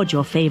toward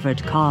your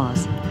favored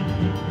cause.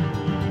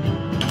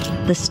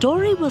 The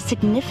story will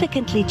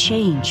significantly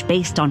change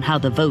based on how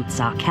the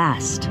votes are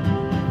cast.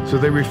 So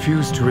they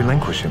refused to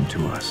relinquish him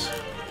to us.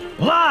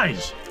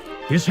 Lies!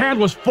 His hand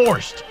was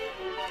forced.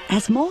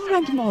 As more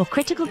and more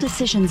critical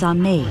decisions are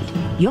made,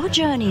 your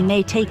journey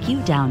may take you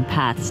down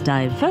paths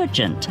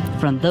divergent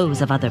from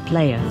those of other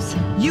players.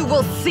 You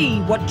will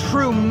see what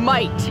true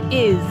might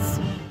is.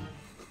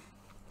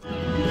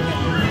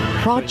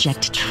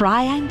 Project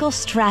Triangle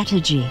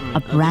Strategy, a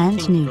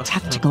brand new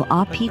tactical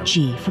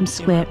RPG from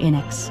Square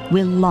Enix,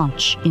 will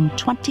launch in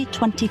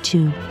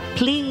 2022.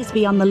 Please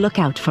be on the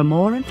lookout for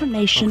more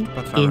information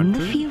in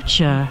the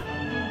future.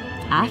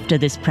 After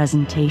this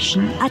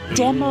presentation, a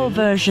demo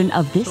version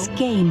of this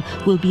game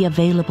will be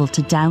available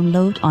to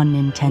download on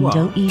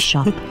Nintendo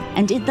eShop,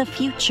 and in the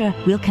future,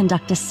 we'll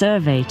conduct a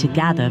survey to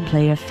gather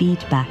player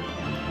feedback.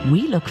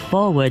 We look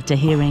forward to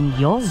hearing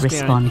your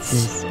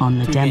responses on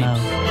the demo.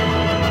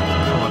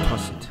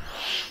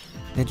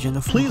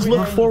 Please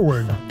look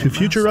forward to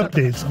future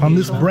updates on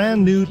this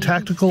brand new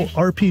tactical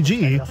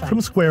RPG from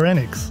Square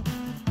Enix.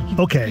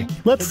 Okay,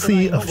 let's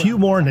see a few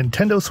more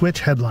Nintendo Switch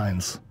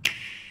headlines.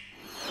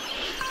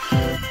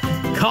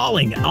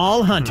 Calling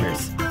all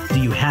hunters. Do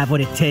you have what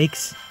it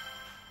takes?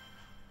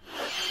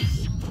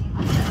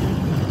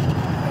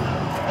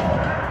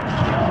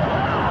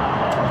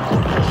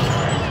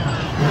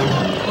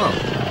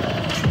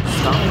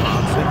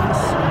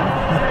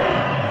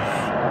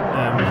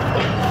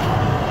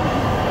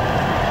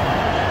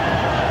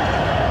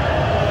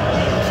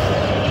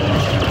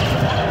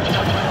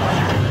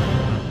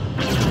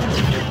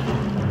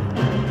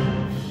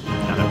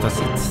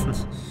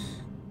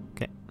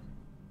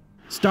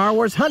 Star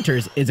Wars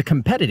Hunters is a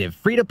competitive,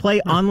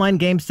 free-to-play online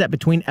game set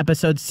between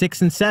episodes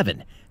 6 and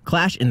 7.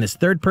 Clash in this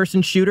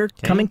third-person shooter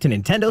coming to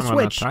Nintendo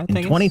Switch in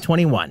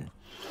 2021.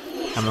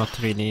 I'm not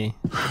really...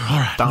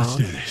 Alright, let's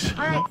do this.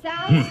 Alright,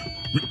 Sal.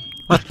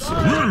 What?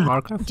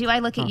 Warcraft? Do I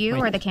look at you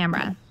or the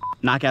camera?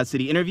 Knockout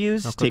City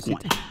interviews, take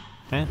one.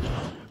 Okay.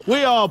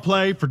 We all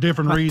play for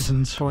different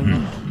reasons.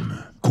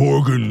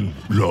 Gorgon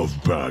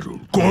loved battle.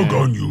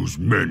 Gorgon used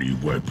many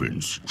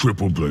weapons.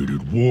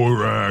 Triple-bladed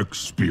war axe,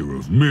 spear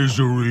of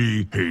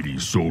misery,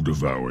 Hades'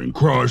 soul-devouring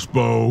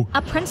crossbow.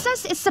 A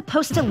princess is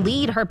supposed to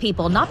lead her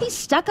people, not be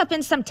stuck up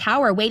in some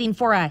tower waiting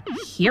for a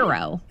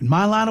hero. In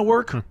my line of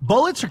work,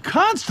 bullets are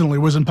constantly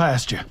whizzing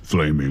past you.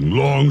 Flaming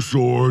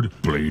longsword,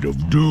 blade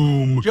of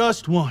doom.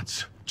 Just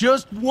once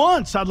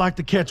I'd like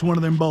to catch one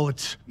of them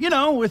bullets. You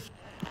know, with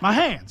my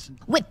hands.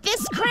 With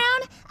this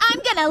crown,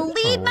 I'm gonna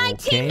lead my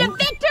team to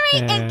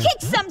victory and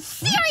kick some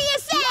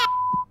serious ass!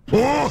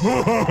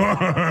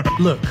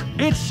 Look,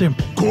 it's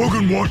simple.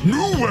 Gorgon want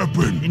new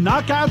weapon! In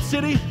Knockout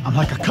City, I'm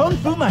like a kung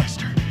fu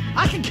master.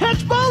 I can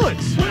catch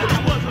bullets!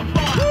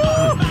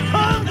 Woo!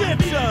 Come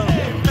get some!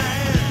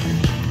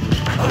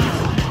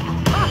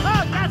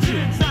 Got you!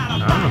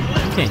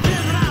 Okay.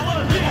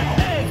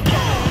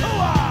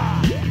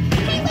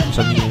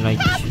 So do you like...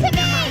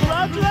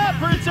 Roger that,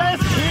 princess!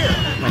 Here!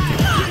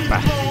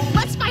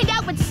 Let's find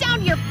out what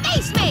sound your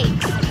face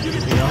makes!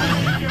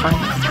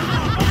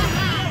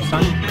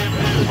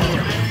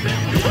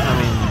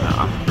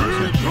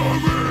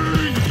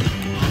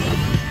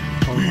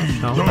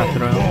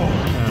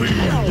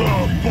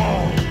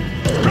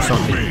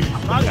 something.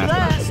 Roger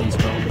that.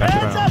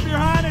 Hands up, Your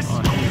Highness.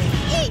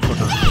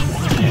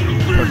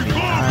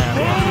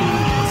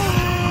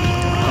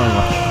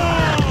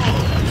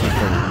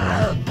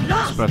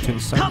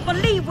 Can't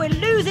believe we're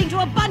losing to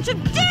a bunch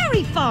of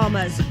dairy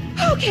farmers.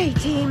 Okay,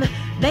 team.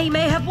 They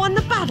may have won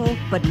the battle,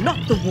 but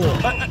not the war.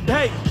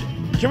 Hey,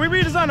 can we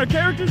redesign our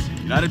characters?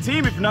 You're not a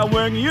team if you're not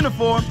wearing a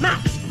uniform.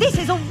 Max, this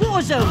is a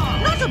war zone,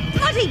 not a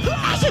bloody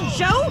fashion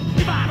show.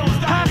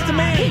 Pass to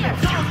me.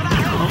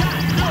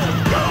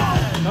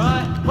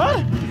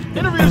 What?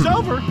 Interview's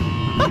over?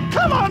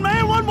 Come on,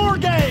 man, one more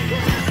game.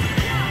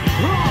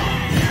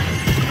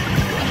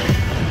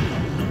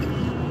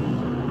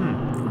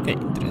 Okay,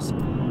 interesting.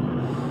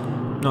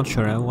 Not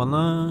sure I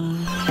wanna...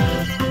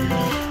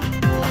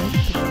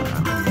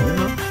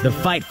 The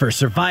fight for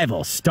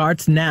survival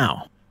starts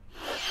now.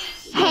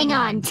 Hang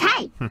on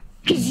tight,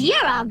 because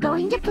you're all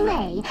going to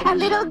play a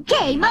little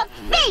game of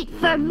fate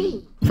for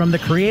me. From the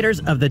creators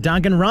of the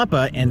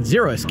Danganronpa and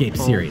Zero Escape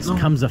series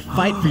comes a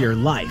fight for your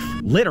life,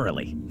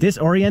 literally.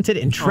 Disoriented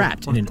and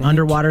trapped in an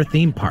underwater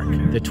theme park,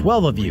 the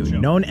 12 of you,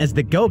 known as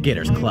the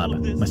Go-Getters Club,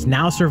 must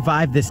now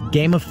survive this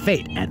game of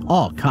fate at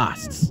all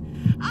costs.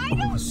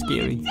 Oh,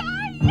 scary.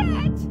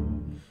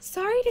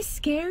 Sorry to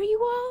scare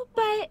you all,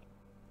 but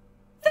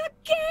the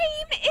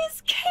game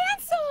is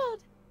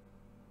canceled!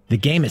 The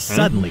game is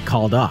suddenly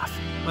called off.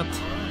 What?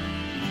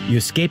 You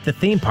escape the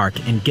theme park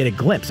and get a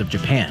glimpse of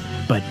Japan,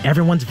 but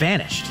everyone's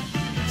vanished.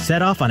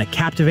 Set off on a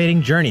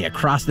captivating journey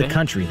across the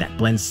country that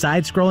blends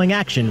side-scrolling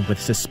action with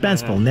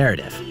suspenseful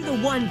narrative. Be the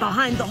one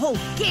behind the whole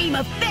game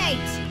of fate.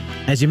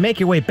 As you make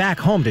your way back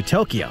home to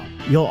Tokyo,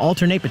 you'll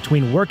alternate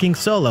between working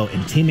solo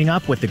and teaming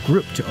up with the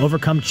group to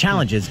overcome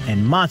challenges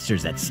and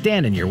monsters that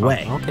stand in your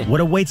way. What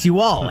awaits you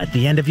all at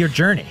the end of your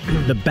journey?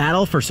 The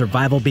battle for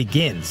survival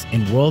begins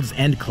in World's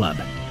End Club,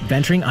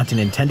 venturing onto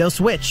Nintendo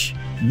Switch,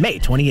 May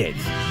 28th.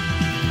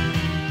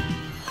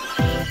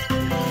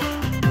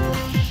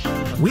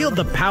 Wield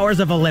the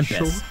powers of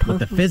Olympus with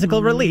the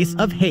physical release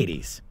of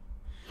Hades.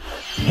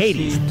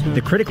 Hades,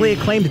 the critically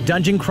acclaimed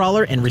dungeon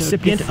crawler and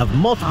recipient of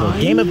multiple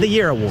Game of the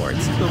Year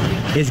awards,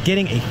 is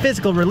getting a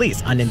physical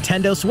release on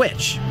Nintendo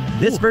Switch.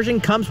 This version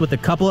comes with a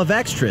couple of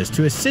extras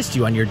to assist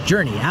you on your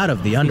journey out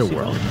of the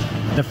underworld.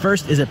 The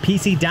first is a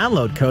PC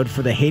download code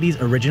for the Hades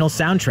original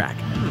soundtrack.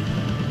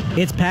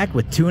 It's packed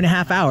with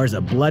 2.5 hours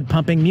of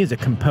blood-pumping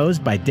music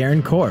composed by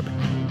Darren Korb,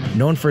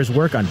 known for his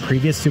work on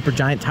previous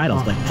Supergiant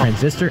titles like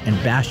Transistor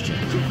and Bastion.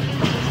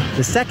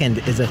 The second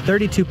is a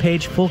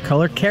 32-page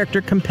full-color character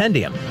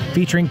compendium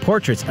featuring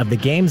portraits of the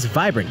game's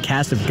vibrant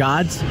cast of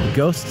gods,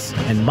 ghosts,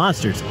 and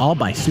monsters, all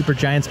by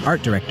Supergiant's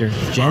art director,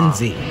 Gen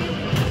Z.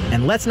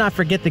 And let's not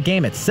forget the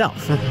game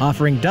itself,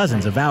 offering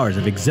dozens of hours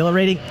of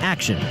exhilarating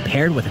action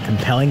paired with a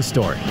compelling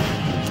story.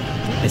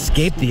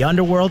 Escape the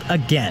underworld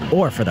again,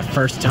 or for the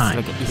first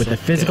time, with the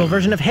physical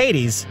version of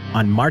Hades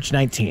on March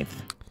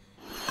 19th.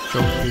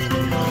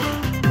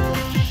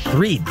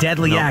 3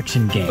 deadly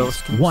action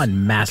games,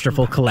 1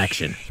 masterful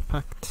collection.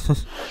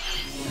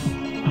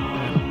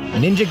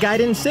 Ninja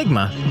Gaiden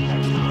Sigma,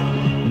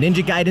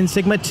 Ninja Gaiden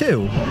Sigma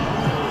 2,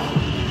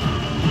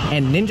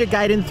 and Ninja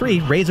Gaiden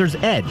 3 Razor's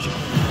Edge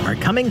are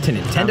coming to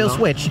Nintendo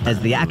Switch as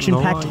the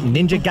action-packed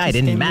Ninja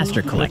Gaiden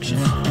Master Collection.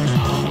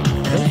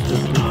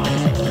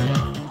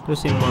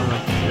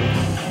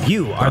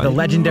 You are the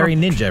legendary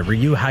ninja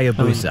Ryu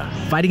Hayabusa,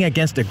 fighting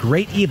against a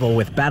great evil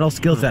with battle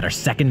skills that are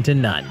second to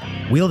none.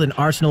 Wield an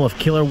arsenal of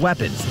killer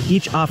weapons,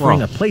 each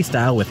offering a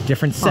playstyle with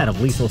different set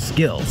of lethal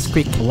skills,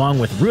 along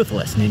with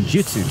ruthless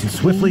ninjutsu to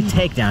swiftly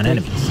take down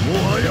enemies.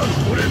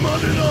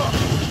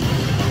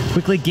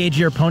 Quickly gauge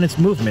your opponent's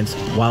movements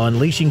while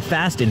unleashing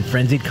fast and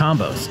frenzied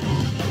combos.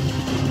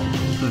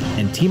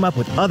 And team up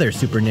with other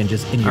super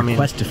ninjas in your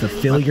quest to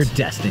fulfill your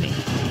destiny.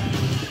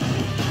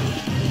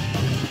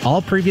 All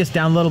previous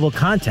downloadable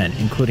content,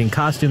 including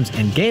costumes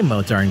and game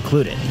modes, are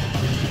included.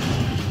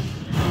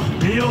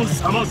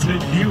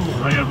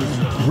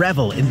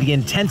 Revel in the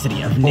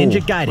intensity of Ninja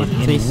Gaiden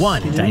in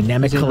one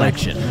dynamic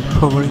collection.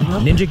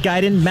 Ninja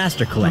Gaiden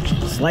Master Collection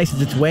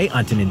slices its way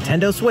onto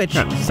Nintendo Switch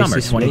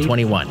summer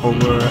 2021. Over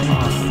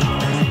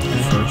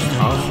first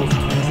half of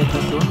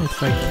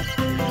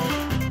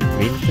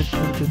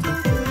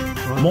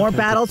 2021, More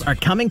battles are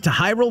coming to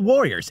Hyrule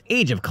Warriors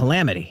Age of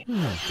Calamity.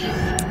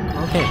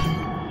 Okay.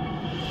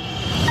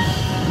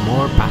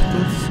 More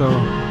battles, so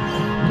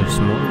there's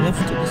more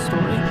left to the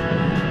story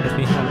that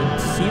we haven't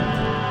seen.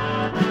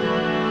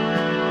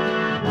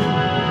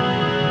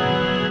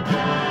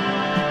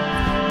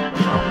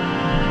 Oh.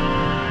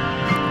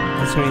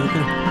 That's really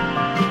good.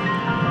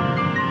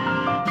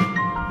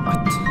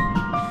 What?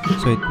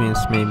 So it means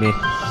maybe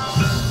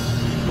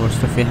more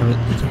stuff we haven't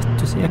yet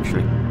to see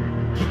actually.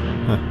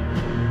 Huh.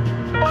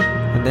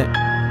 And then,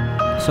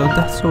 so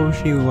that's how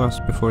she was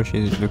before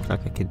she looked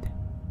like a kid.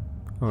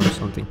 Or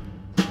something.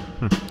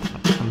 On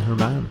her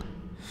man.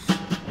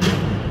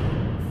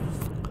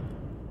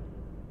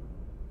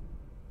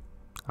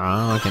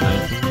 Ah, okay, I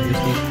think we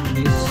just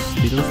need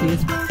this DLC.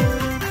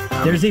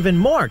 There's even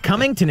more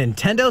coming to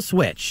Nintendo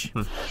Switch.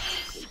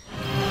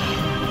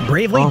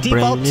 Bravely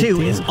Default Bravely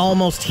 2 is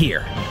almost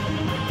here.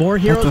 4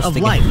 heroes was of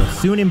the light game. will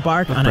soon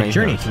embark on a Brave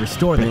journey Heroes. to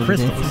restore the Bravely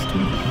crystals.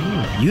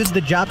 Default Use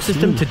the job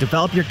system to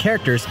develop your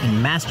characters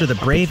and master the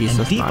brave and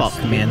Jesus default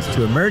Christ. commands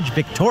to emerge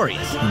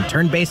victorious in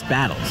turn-based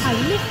battles. I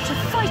live to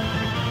fight.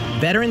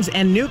 Veterans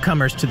and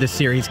newcomers to the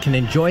series can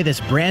enjoy this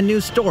brand new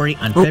story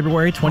on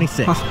February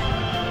 26th.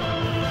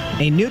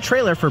 A new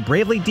trailer for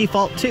Bravely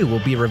Default 2 will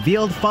be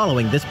revealed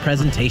following this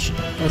presentation.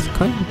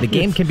 The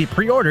game can be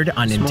pre-ordered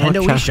on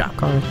Nintendo eShop.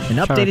 An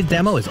updated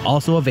demo is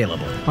also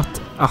available.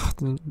 What? Ah,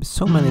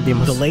 so many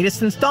demos. The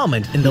latest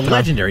installment in the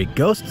legendary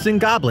Ghosts and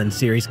Goblins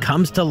series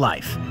comes to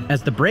life.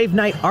 As the brave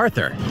knight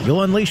Arthur,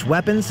 you'll unleash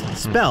weapons,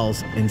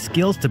 spells, and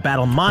skills to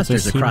battle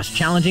monsters across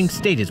challenging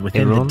stages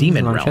within the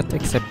demon realm.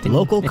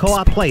 Local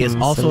co-op play is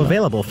also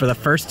available for the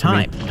first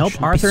time.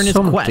 Help Arthur in his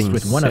quest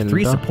with one of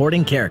 3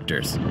 supporting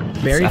characters.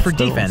 Barry for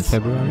defense,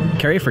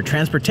 Carrie for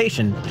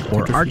transportation,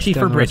 or Archie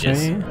for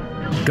bridges.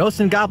 Ghosts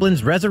and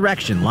Goblins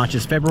Resurrection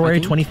launches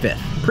February 25th.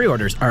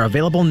 Pre-orders are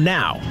available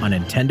now on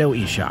Nintendo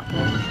eShop.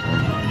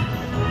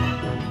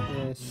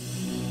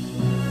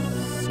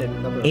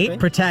 8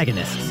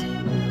 protagonists,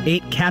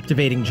 8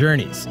 captivating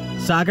journeys.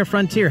 Saga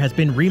Frontier has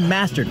been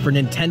remastered for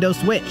Nintendo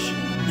Switch.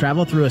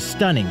 Travel through a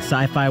stunning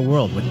sci-fi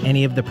world with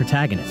any of the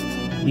protagonists,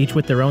 each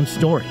with their own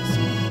stories.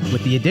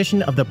 With the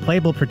addition of the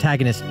playable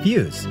protagonist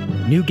Fuse,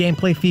 new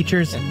gameplay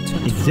features,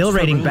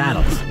 exhilarating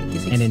battles,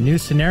 and a new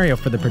scenario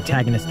for the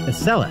protagonist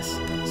Acellus,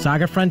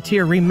 Saga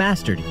Frontier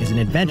Remastered is an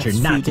adventure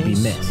not to be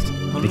missed.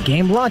 The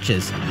game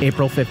launches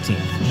April 15th.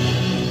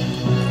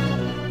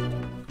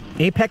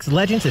 Apex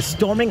Legends is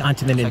storming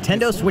onto the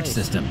Nintendo Switch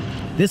system.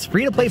 This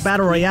free-to-play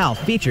battle royale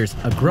features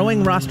a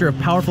growing roster of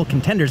powerful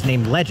contenders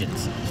named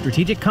Legends,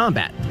 strategic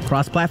combat,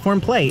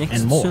 cross-platform play,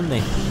 and more.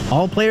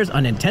 All players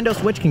on Nintendo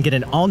Switch can get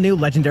an all-new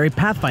legendary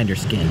Pathfinder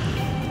skin,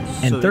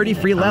 and 30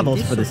 free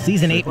levels for the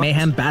Season 8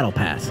 Mayhem Battle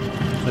Pass.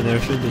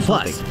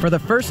 Plus, for the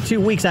first 2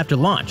 weeks after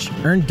launch,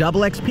 earn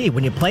double XP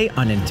when you play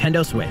on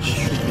Nintendo Switch.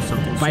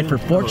 Fight for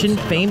fortune,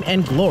 fame,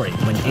 and glory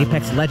when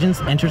Apex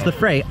Legends enters the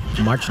fray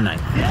March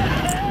 9th.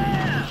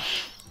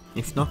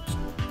 If not...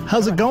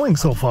 How's it going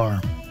so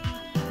far?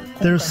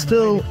 There's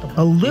still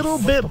a little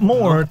bit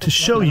more to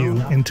show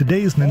you in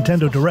today's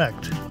Nintendo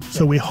Direct,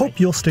 so we hope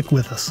you'll stick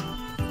with us.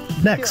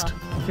 Next,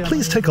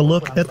 please take a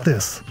look at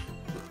this.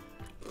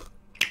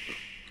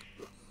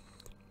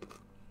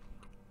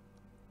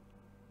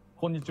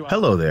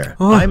 Hello there,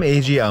 I'm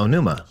Eiji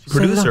Aonuma,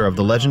 producer of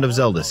the Legend of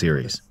Zelda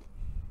series.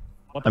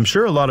 I'm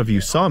sure a lot of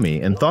you saw me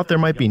and thought there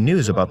might be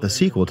news about the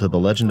sequel to The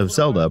Legend of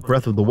Zelda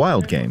Breath of the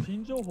Wild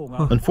game.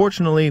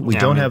 Unfortunately, we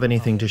don't have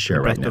anything to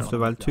share right now. Breath of the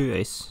Wild 2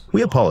 is...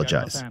 We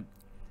apologize.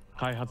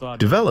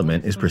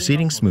 Development is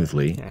proceeding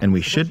smoothly, and we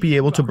should be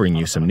able to bring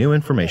you some new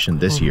information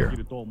this year.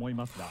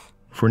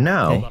 For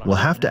now, we'll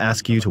have to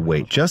ask you to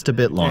wait just a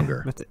bit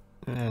longer.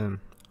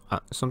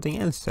 Something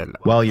else, Zelda.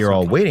 While you're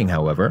all waiting,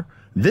 however,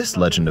 this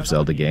Legend of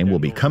Zelda game will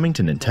be coming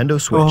to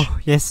Nintendo Switch. Oh,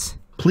 yes.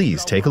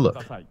 Please take a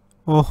look.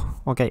 Oh,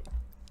 okay.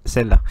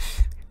 Zelda.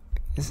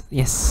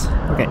 Yes.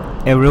 Okay.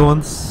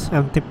 Everyone's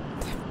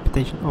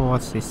interpretation. Oh,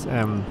 what's this?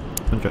 Not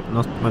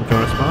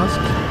Majora's Mask.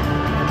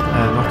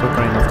 Not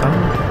Ocarina of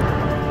Time.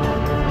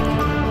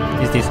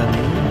 Is this a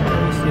new?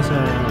 Is this a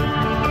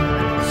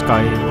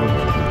Skyward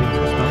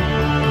Princess now?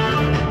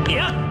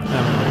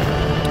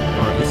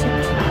 Or is it?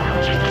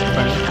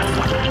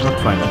 Not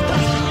Twilight.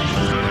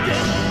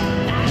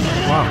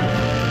 Wow.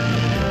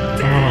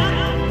 Oh.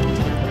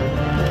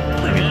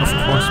 Of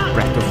course,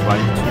 Breath of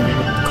Wild 2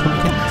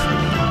 content.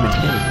 But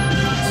hey,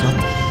 it's not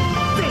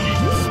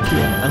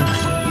still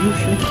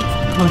unusually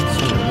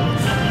console.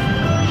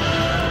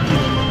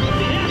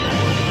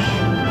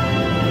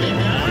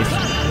 This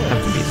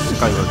have to be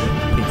Skyward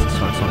Princess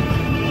or something.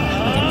 I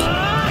think so.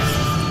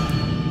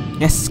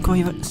 Yes,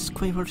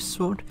 Skyward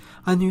Sword.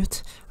 I knew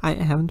it. I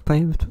haven't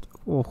played it.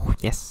 Oh,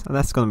 yes,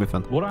 that's gonna be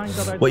fun.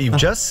 What you've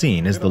just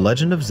seen is The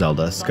Legend of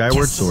Zelda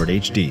Skyward Sword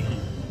HD.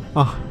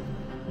 Oh.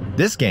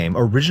 This game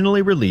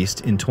originally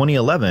released in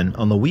 2011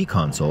 on the Wii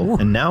console,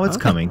 and now it's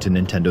coming to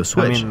Nintendo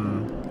Switch.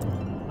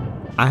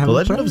 The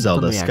Legend of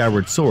Zelda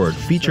Skyward Sword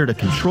featured a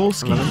control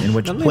scheme in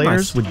which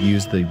players would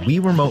use the Wii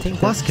Remote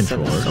Plus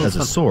controller as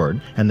a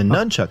sword and the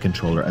Nunchuck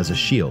controller as a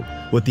shield.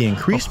 With the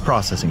increased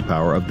processing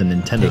power of the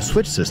Nintendo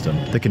Switch system,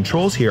 the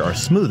controls here are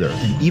smoother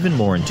and even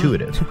more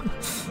intuitive.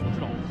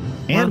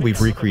 And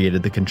we've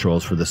recreated the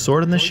controls for the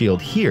sword and the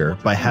shield here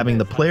by having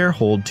the player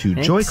hold 2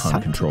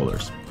 Joy-Con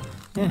controllers.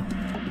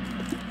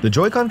 The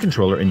Joy-Con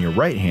controller in your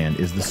right hand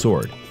is the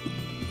sword.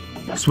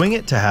 Swing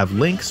it to have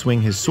Link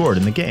swing his sword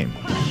in the game.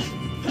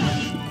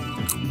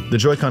 The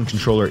Joy-Con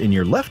controller in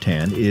your left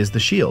hand is the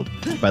shield.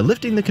 By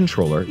lifting the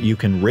controller, you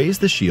can raise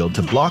the shield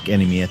to block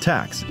enemy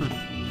attacks.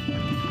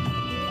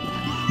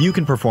 You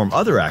can perform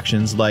other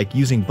actions like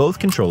using both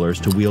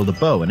controllers to wield a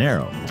bow and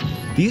arrow.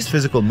 These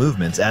physical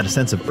movements add a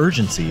sense of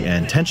urgency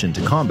and tension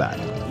to combat.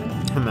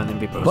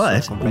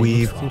 But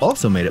we've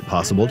also made it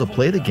possible to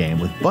play the game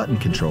with button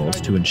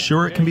controls to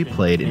ensure it can be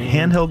played in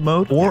handheld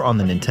mode or on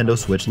the Nintendo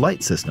Switch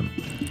Lite system.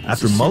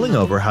 After mulling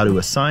over how to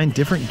assign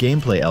different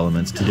gameplay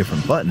elements to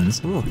different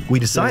buttons, we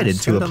decided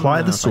to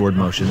apply the sword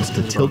motions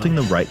to tilting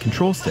the right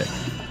control stick.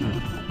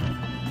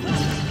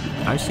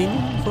 I've seen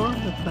it before,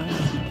 but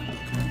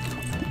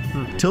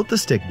Tilt the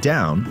stick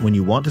down when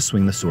you want to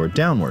swing the sword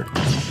downward.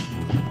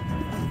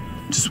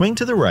 To swing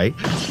to the right,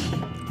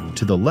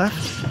 to the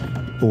left,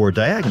 or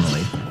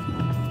diagonally,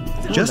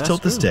 just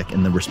tilt the stick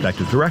in the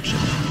respective direction.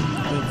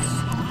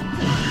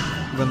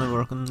 It's gonna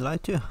work on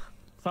Lite too.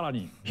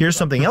 Here's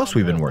something else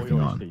we've been working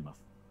on.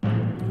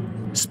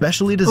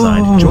 Specially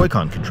designed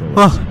Joy-Con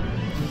controllers.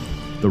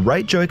 The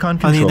right Joy-Con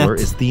controller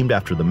is themed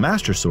after the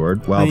Master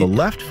Sword, while the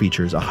left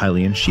features a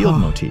Hylian shield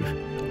motif.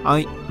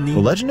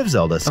 The Legend of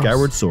Zelda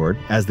Skyward Sword,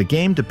 as the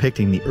game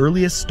depicting the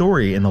earliest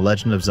story in the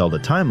Legend of Zelda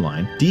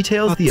timeline,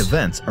 details the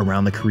events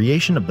around the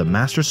creation of the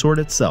Master Sword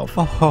itself.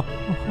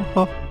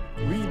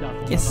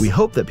 Yes. We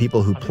hope that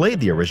people who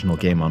played the original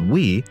game on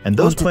Wii, and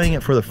those playing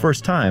it for the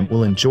first time,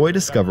 will enjoy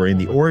discovering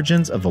the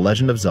origins of the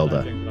Legend of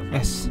Zelda.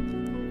 Yes.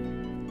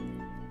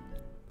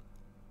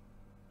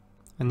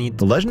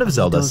 The Legend of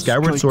Zelda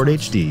Skyward Sword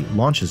HD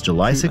launches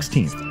July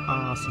 16th.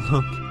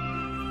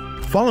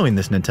 Following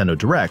this Nintendo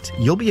Direct,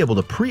 you'll be able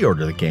to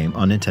pre-order the game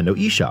on Nintendo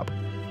eShop.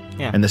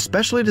 And the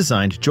specially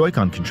designed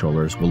Joy-Con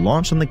controllers will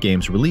launch on the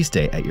game's release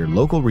date at your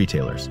local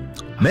retailers.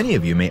 Many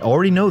of you may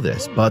already know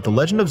this, but The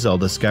Legend of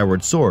Zelda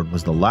Skyward Sword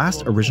was the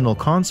last original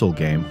console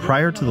game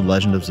prior to The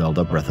Legend of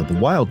Zelda Breath of the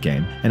Wild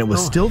game, and it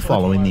was still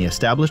following the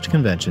established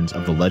conventions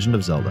of The Legend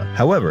of Zelda.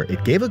 However,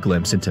 it gave a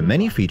glimpse into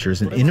many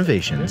features and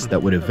innovations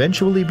that would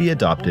eventually be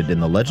adopted in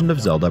The Legend of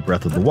Zelda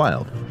Breath of the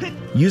Wild.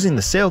 Using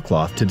the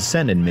sailcloth to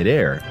descend in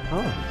midair,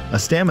 a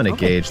stamina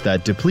gauge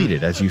that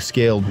depleted as you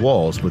scaled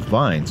walls with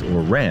vines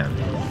or ran,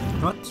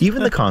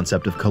 even the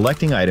concept of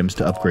collecting items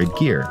to upgrade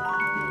gear.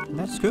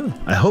 That's good.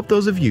 I hope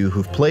those of you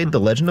who've played The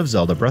Legend of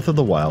Zelda Breath of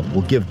the Wild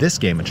will give this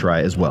game a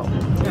try as well.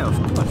 Yeah, of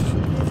course.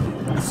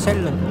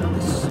 Zelda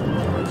is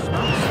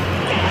nice.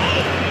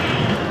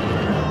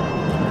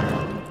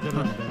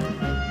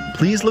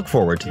 Please look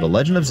forward to The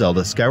Legend of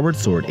Zelda Skyward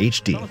Sword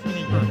HD.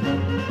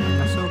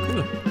 That's so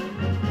cool.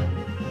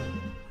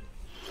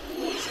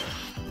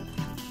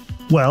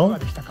 Well,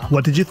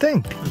 what did you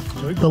think?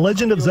 The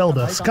Legend of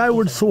Zelda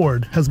Skyward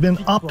Sword has been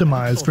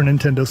optimized for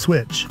Nintendo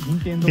Switch.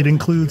 It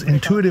includes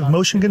intuitive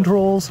motion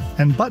controls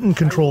and button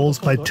controls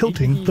by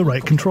tilting the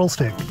right control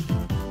stick.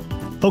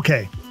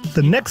 Okay,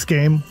 the next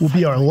game will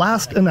be our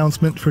last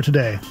announcement for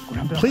today.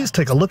 Please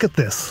take a look at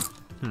this.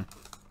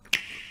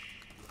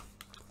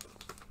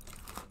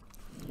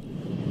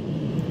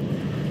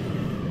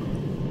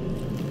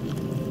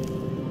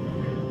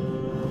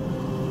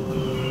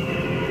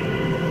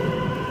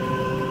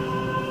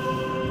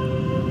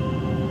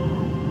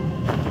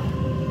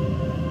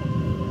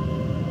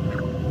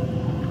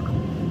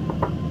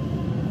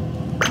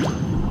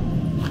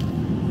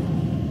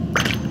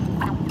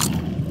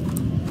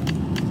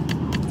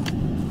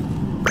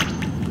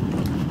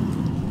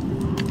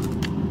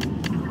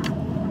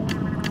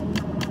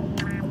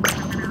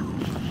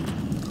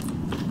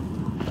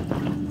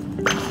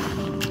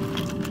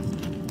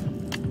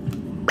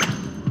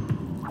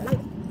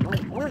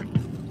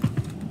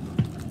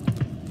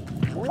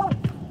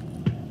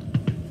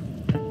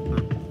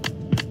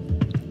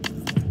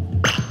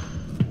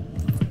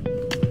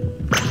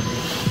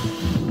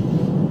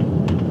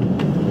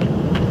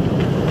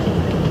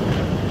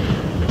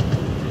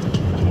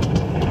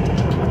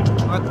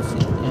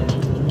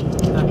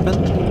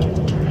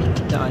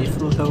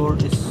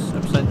 Is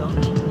upside down.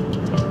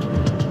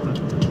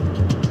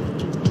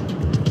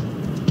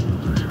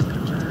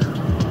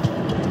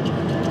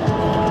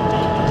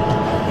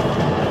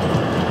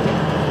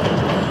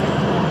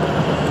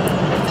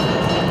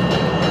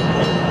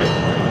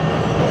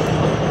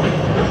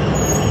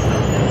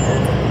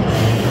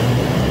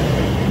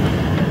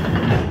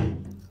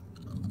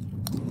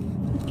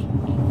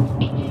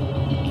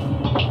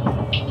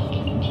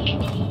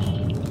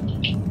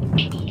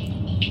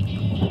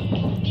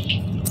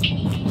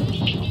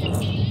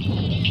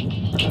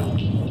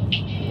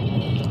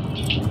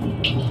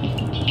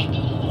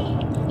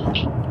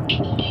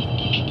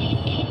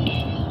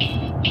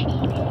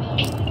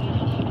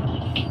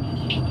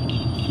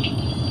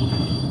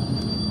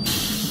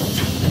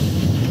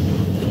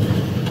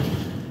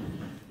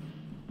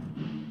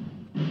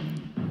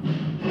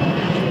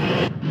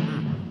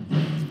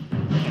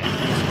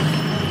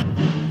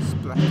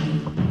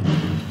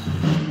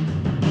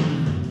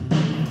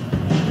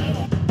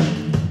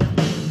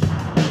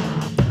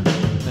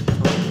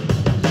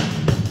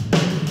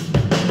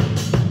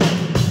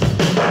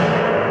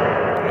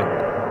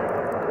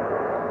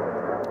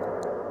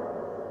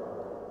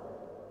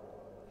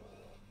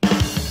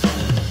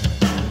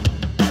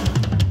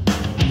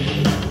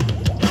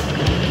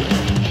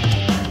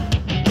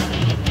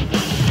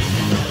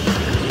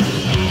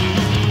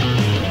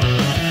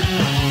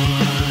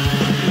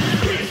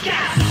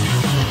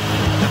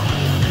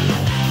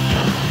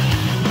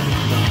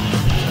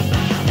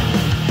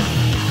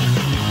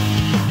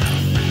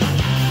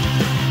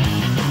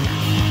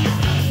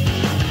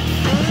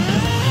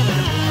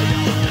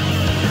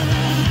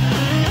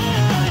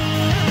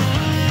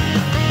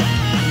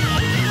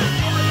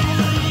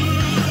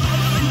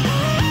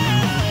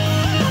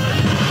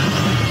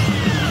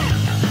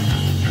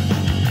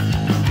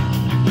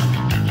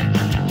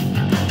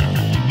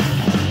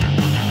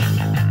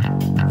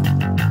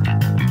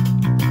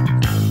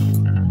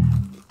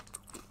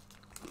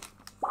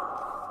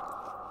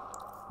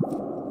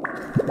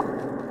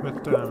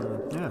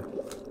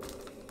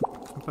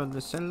 For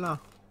the Zelda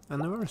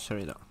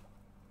anniversary though.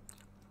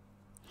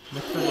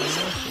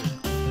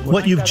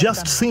 What you've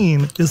just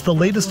seen is the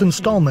latest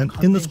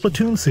installment in the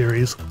Splatoon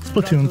series,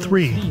 Splatoon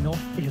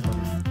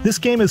 3. This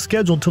game is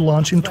scheduled to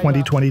launch in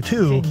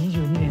 2022,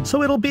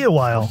 so it'll be a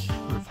while.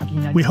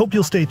 We hope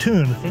you'll stay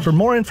tuned for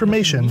more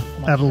information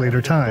at a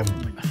later time.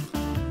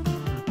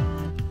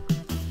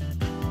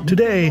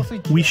 Today,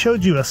 we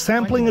showed you a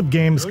sampling of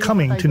games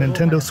coming to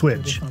Nintendo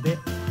Switch.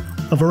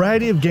 A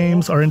variety of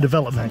games are in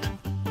development,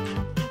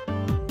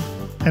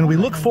 and we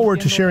look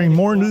forward to sharing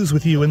more news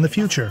with you in the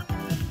future.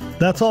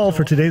 That's all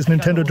for today's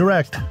Nintendo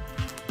Direct.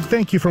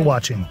 Thank you for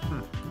watching.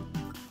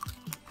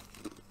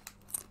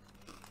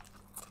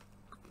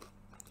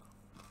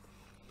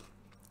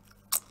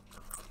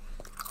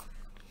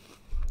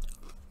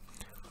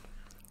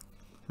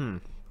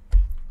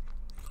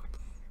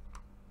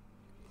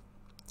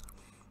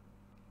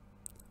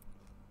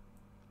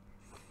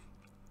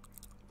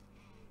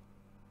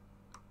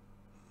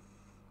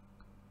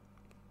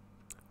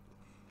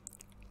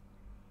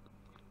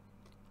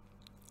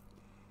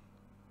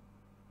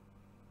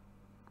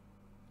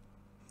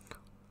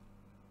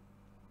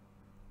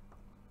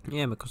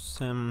 Yeah, because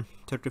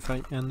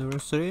 35th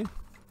anniversary,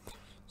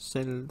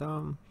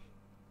 Zelda,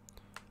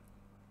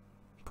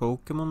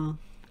 Pokemon,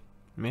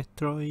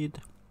 Metroid.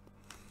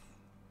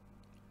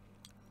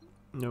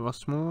 There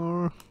was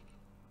more.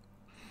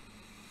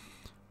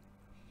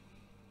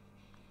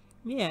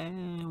 Yeah,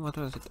 what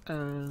was it?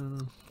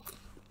 I'm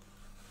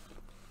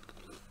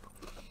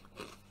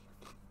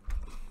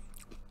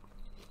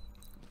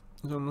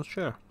not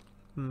sure.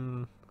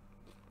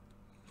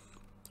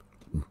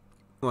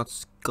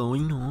 What's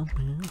going on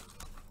here?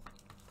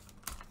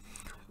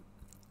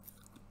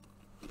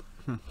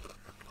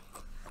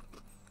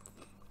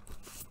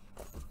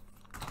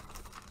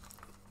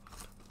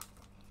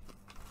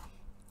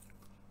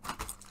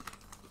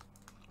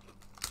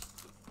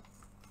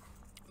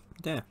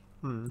 There.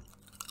 I'm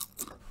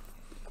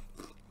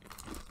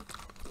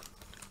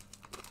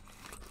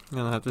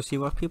gonna have to see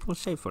what people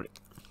say for it.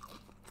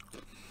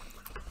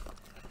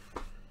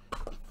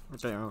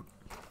 I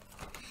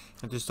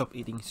have to stop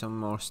eating some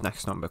more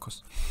snacks now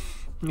because,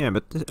 yeah,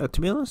 but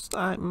to be honest,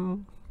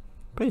 I'm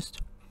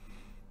pleased.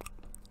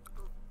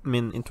 I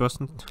mean, it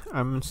wasn't.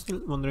 I'm still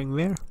wondering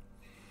where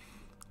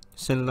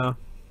Zelda,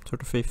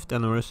 35th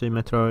anniversary,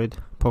 Metroid,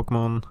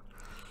 Pokemon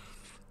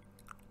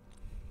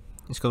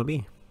is gonna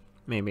be.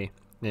 Maybe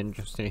then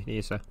just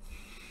release a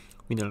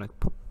video like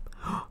pop.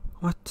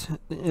 What?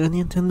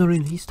 Nintendo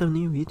released a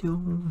new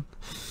video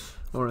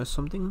or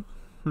something?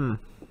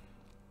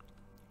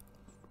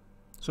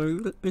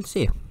 So we'll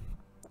see.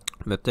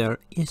 But there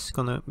is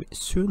gonna be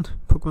soon.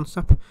 Pokemon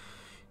Snap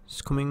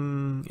is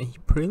coming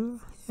April.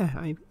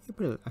 Yeah,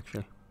 April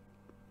actually.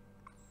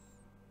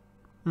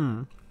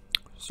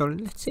 So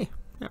let's see.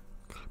 Yeah,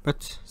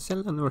 but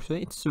Zelda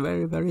anniversary, it's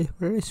very, very,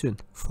 very soon.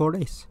 4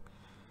 days.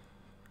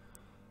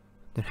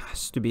 There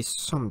has to be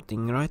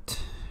something, right?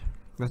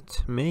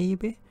 But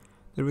maybe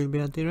there will be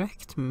a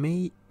direct.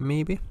 Maybe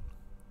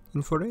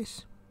in 4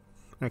 days,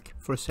 like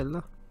for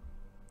Zelda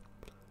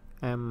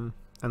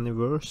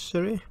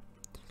anniversary.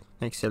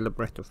 Like Zelda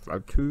Breath of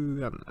Wild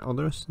 2 and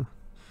others.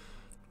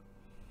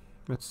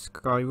 But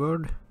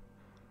Skyward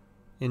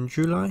in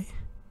July.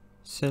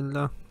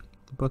 Zelda,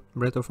 but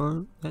Breath of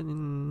Wild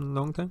in a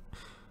long time.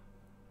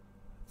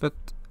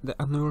 But the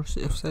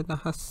anniversary of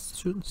Zelda is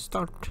soon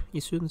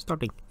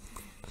starting.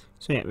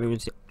 So yeah, we will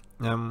see.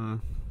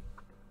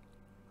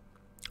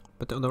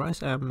 But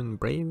otherwise, I'm in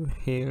Brave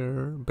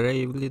here,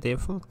 Bravely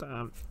Default.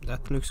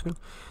 That looks good.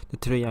 The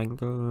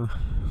Triangle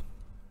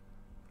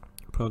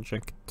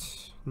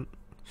project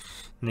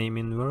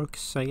naming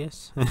works, I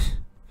guess.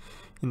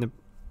 In the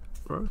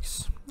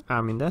works.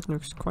 I mean, that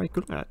looks quite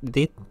good.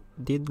 Did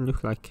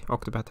look like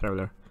Octopath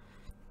Traveler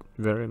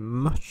very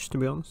much, to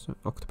be honest.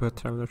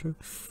 Octopath Traveler 2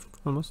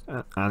 almost,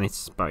 and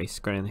it's by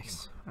Square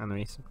Enix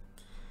anyways.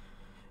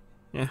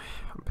 Yeah,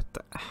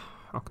 but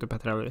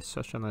Octopath Traveler is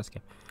such a nice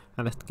game,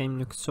 and that game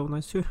looks so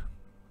nice too.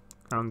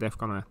 I'm def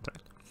gonna try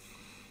it.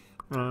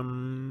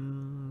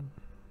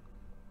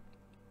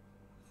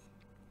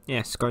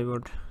 Yeah,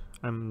 Skyward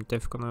I'm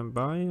def gonna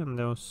buy, and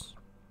those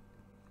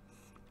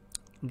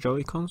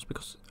Joy-Cons,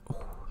 because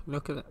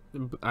look at that.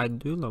 I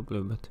do love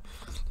blue, but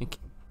like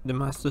the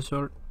Master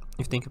Sword, if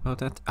you think about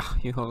that,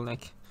 you hold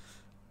like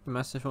the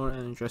Master Sword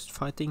and just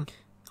fighting,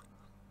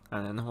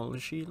 and then hold the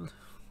shield,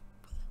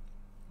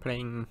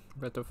 playing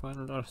Breath of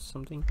Wild or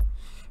something.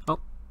 Oh,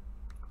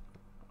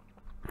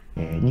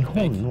 日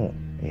本の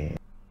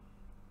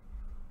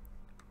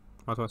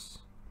what was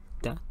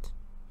that?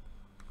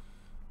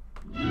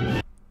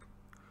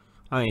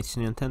 Oh, it's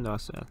Nintendo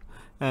as well.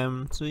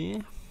 So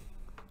yeah,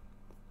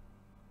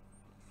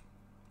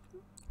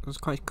 it was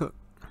quite cool.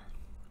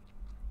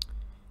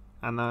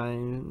 And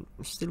I'm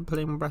still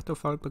playing Breath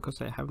of Wild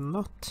because I have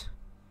not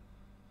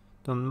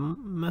done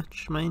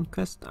much main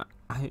quest.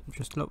 I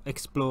just love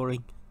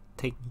exploring,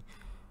 taking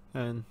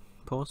and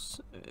pause,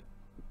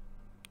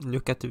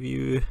 look at the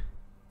view,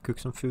 cook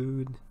some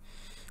food,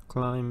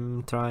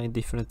 climb, try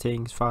different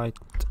things, fight.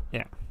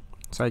 Yeah,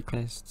 side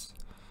quests.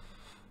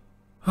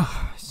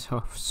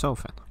 So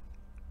fun.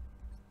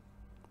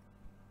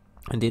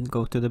 I did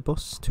go to the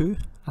boss too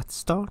at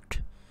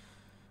start,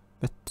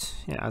 but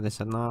yeah, they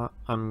said no,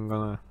 I'm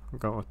gonna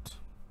go out,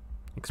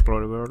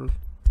 explore the world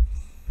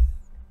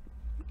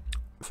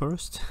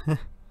first.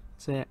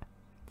 So yeah,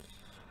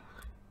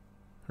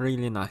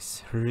 really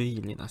nice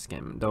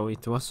game. Though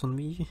it was on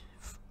Wii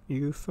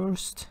U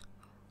first,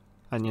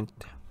 I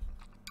didn't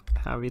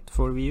have it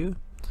for Wii U,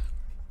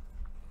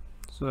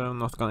 so I'm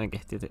not gonna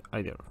get it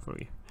either for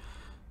you.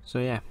 So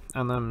yeah,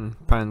 and I'm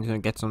planning to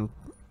get some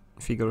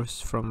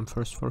figures from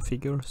First 4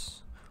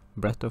 Figures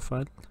Breath of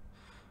Wild,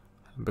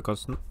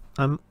 because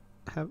I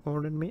have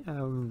ordered me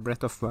a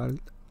Breath of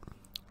Wild,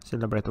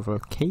 Zelda Breath of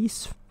Wild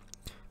case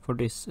for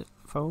this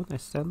phone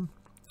S10,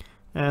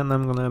 and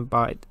I'm gonna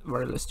buy the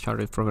wireless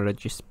charger from a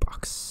Regis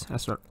box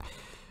as well.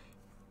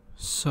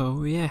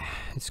 So yeah,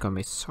 it's gonna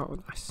be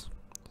so nice.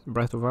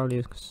 Breath of Wild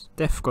is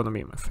definitely gonna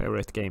be my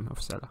favorite game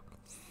of Zelda.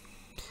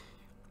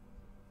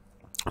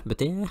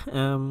 But yeah,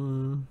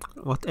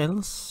 what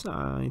else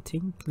I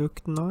think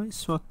looked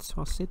nice? What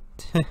was it?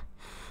 I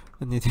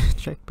need to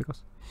check,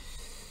 because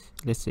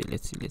let's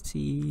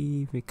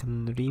see if we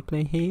can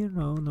replay here.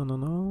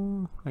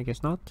 No, I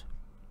guess not.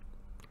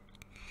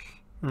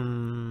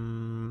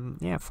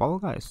 Yeah, Fall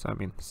Guys, I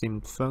mean,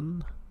 seemed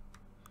fun.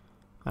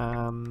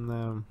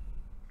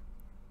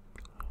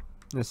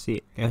 Let's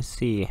see,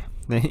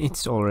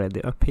 it's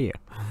already up here.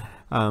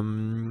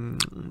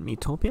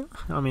 Metopia,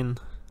 I mean,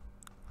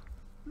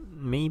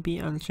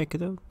 maybe I'll check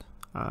it out.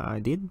 I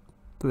did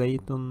play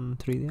it on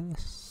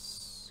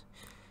 3DS.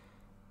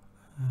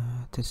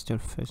 Test your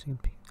facing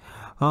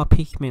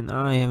Pikmin.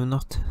 I have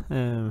not.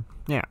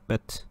 Yeah,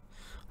 but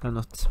I'm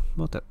not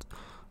bought it.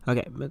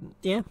 Okay, but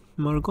yeah,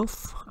 more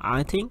golf.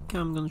 I think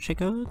I'm gonna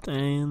check out,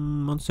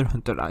 and Monster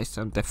Hunter Rise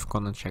I'm definitely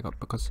gonna check out,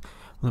 because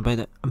I'm gonna buy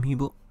the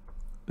amiibo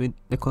with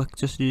the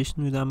collector's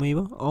edition with the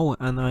amiibo. Oh,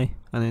 and I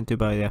need to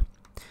buy the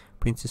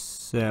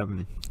Princess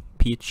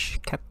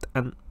Peach Cat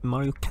and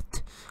Mario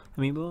Cat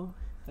amiibo.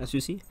 As you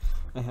see,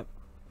 I have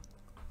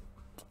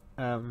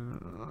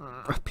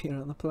up here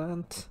on the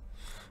plant.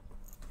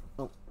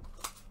 Oh,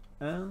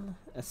 and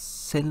a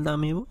Zelda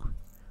amiibo.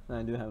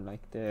 I do have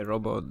like the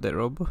robot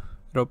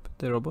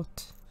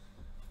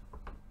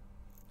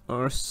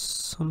or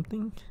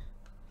something.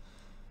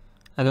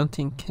 I don't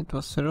think it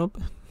was a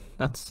Rob.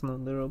 That's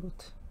not the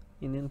robot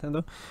in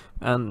Nintendo.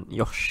 And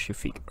Yoshi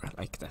figure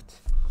like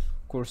that.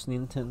 Of course,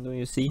 Nintendo,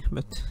 you see,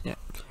 but yeah.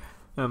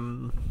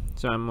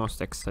 So I'm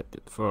most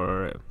excited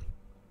for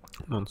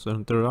Monster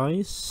Hunter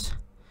Rise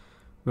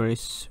very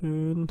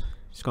soon.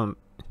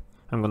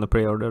 I'm gonna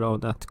pre-order all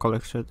that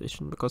collection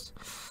edition, because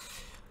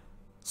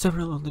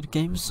several other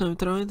games I've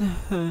tried,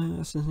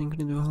 Assassin's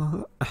Creed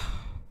Valhalla,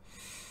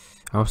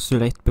 I was too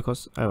late,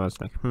 because I was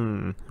like,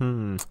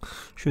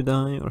 should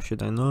I or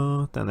should I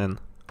not? And then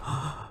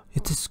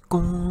it is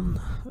gone.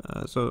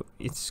 So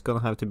it's gonna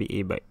have to be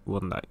eBay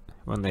one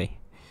day.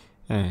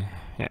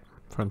 Yeah,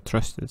 from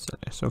trusted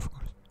sellers, of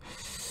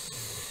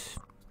course.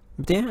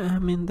 But yeah, I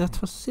mean, that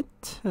was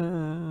it.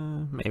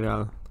 Maybe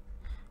I'll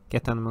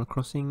get Animal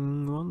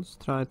Crossing once,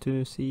 try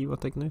to see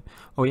what I can do.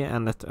 Oh yeah,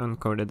 and that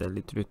Uncover the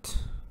Deadly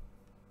Truth.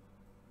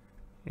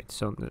 It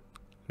sounded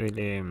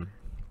really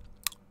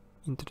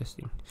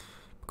interesting,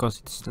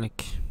 because it's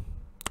like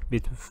a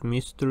bit of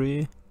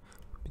mystery,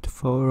 a bit of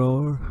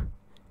horror,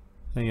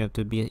 and you have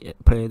to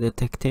play a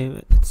detective.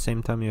 At the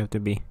same time, you have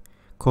to be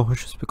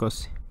cautious,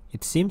 because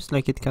it seems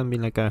like it can be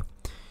like a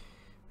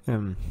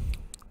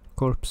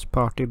Corpse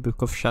Party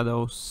Book of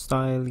Shadows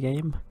style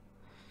game.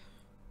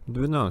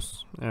 Who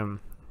knows?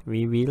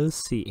 We will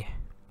see.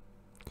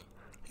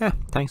 Yeah,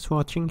 thanks for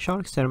watching,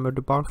 sharks. Remember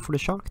to bark for the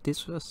shark.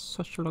 This was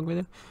such a long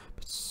video,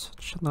 but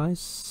such a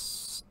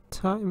nice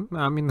time.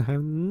 I mean,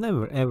 I've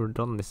never ever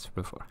done this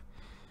before,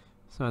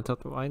 so I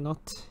thought, why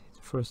not?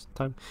 First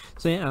time.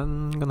 So yeah,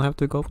 I'm gonna have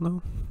to go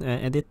now,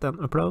 edit and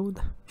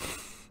upload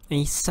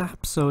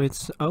ASAP, so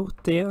it's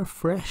out there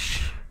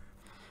fresh.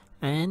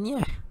 And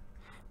yeah,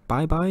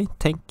 bye bye,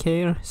 take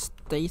care,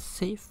 stay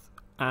safe,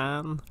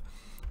 and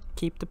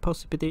keep the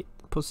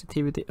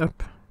positivity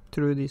up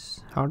through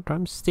these hard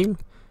times. Still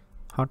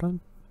hard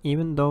time,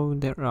 even though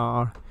there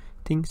are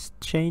things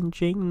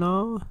changing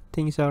now.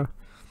 Things are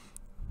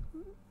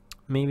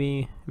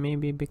maybe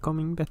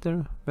becoming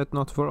better, but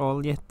not for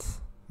all yet.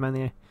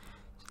 Many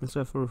still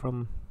suffer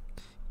from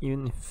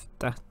even if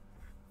that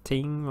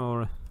thing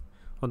or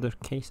other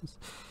cases.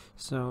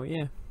 So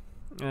yeah,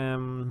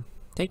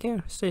 take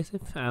care, stay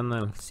safe, and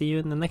I'll see you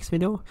in the next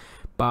video.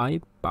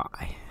 Bye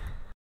bye.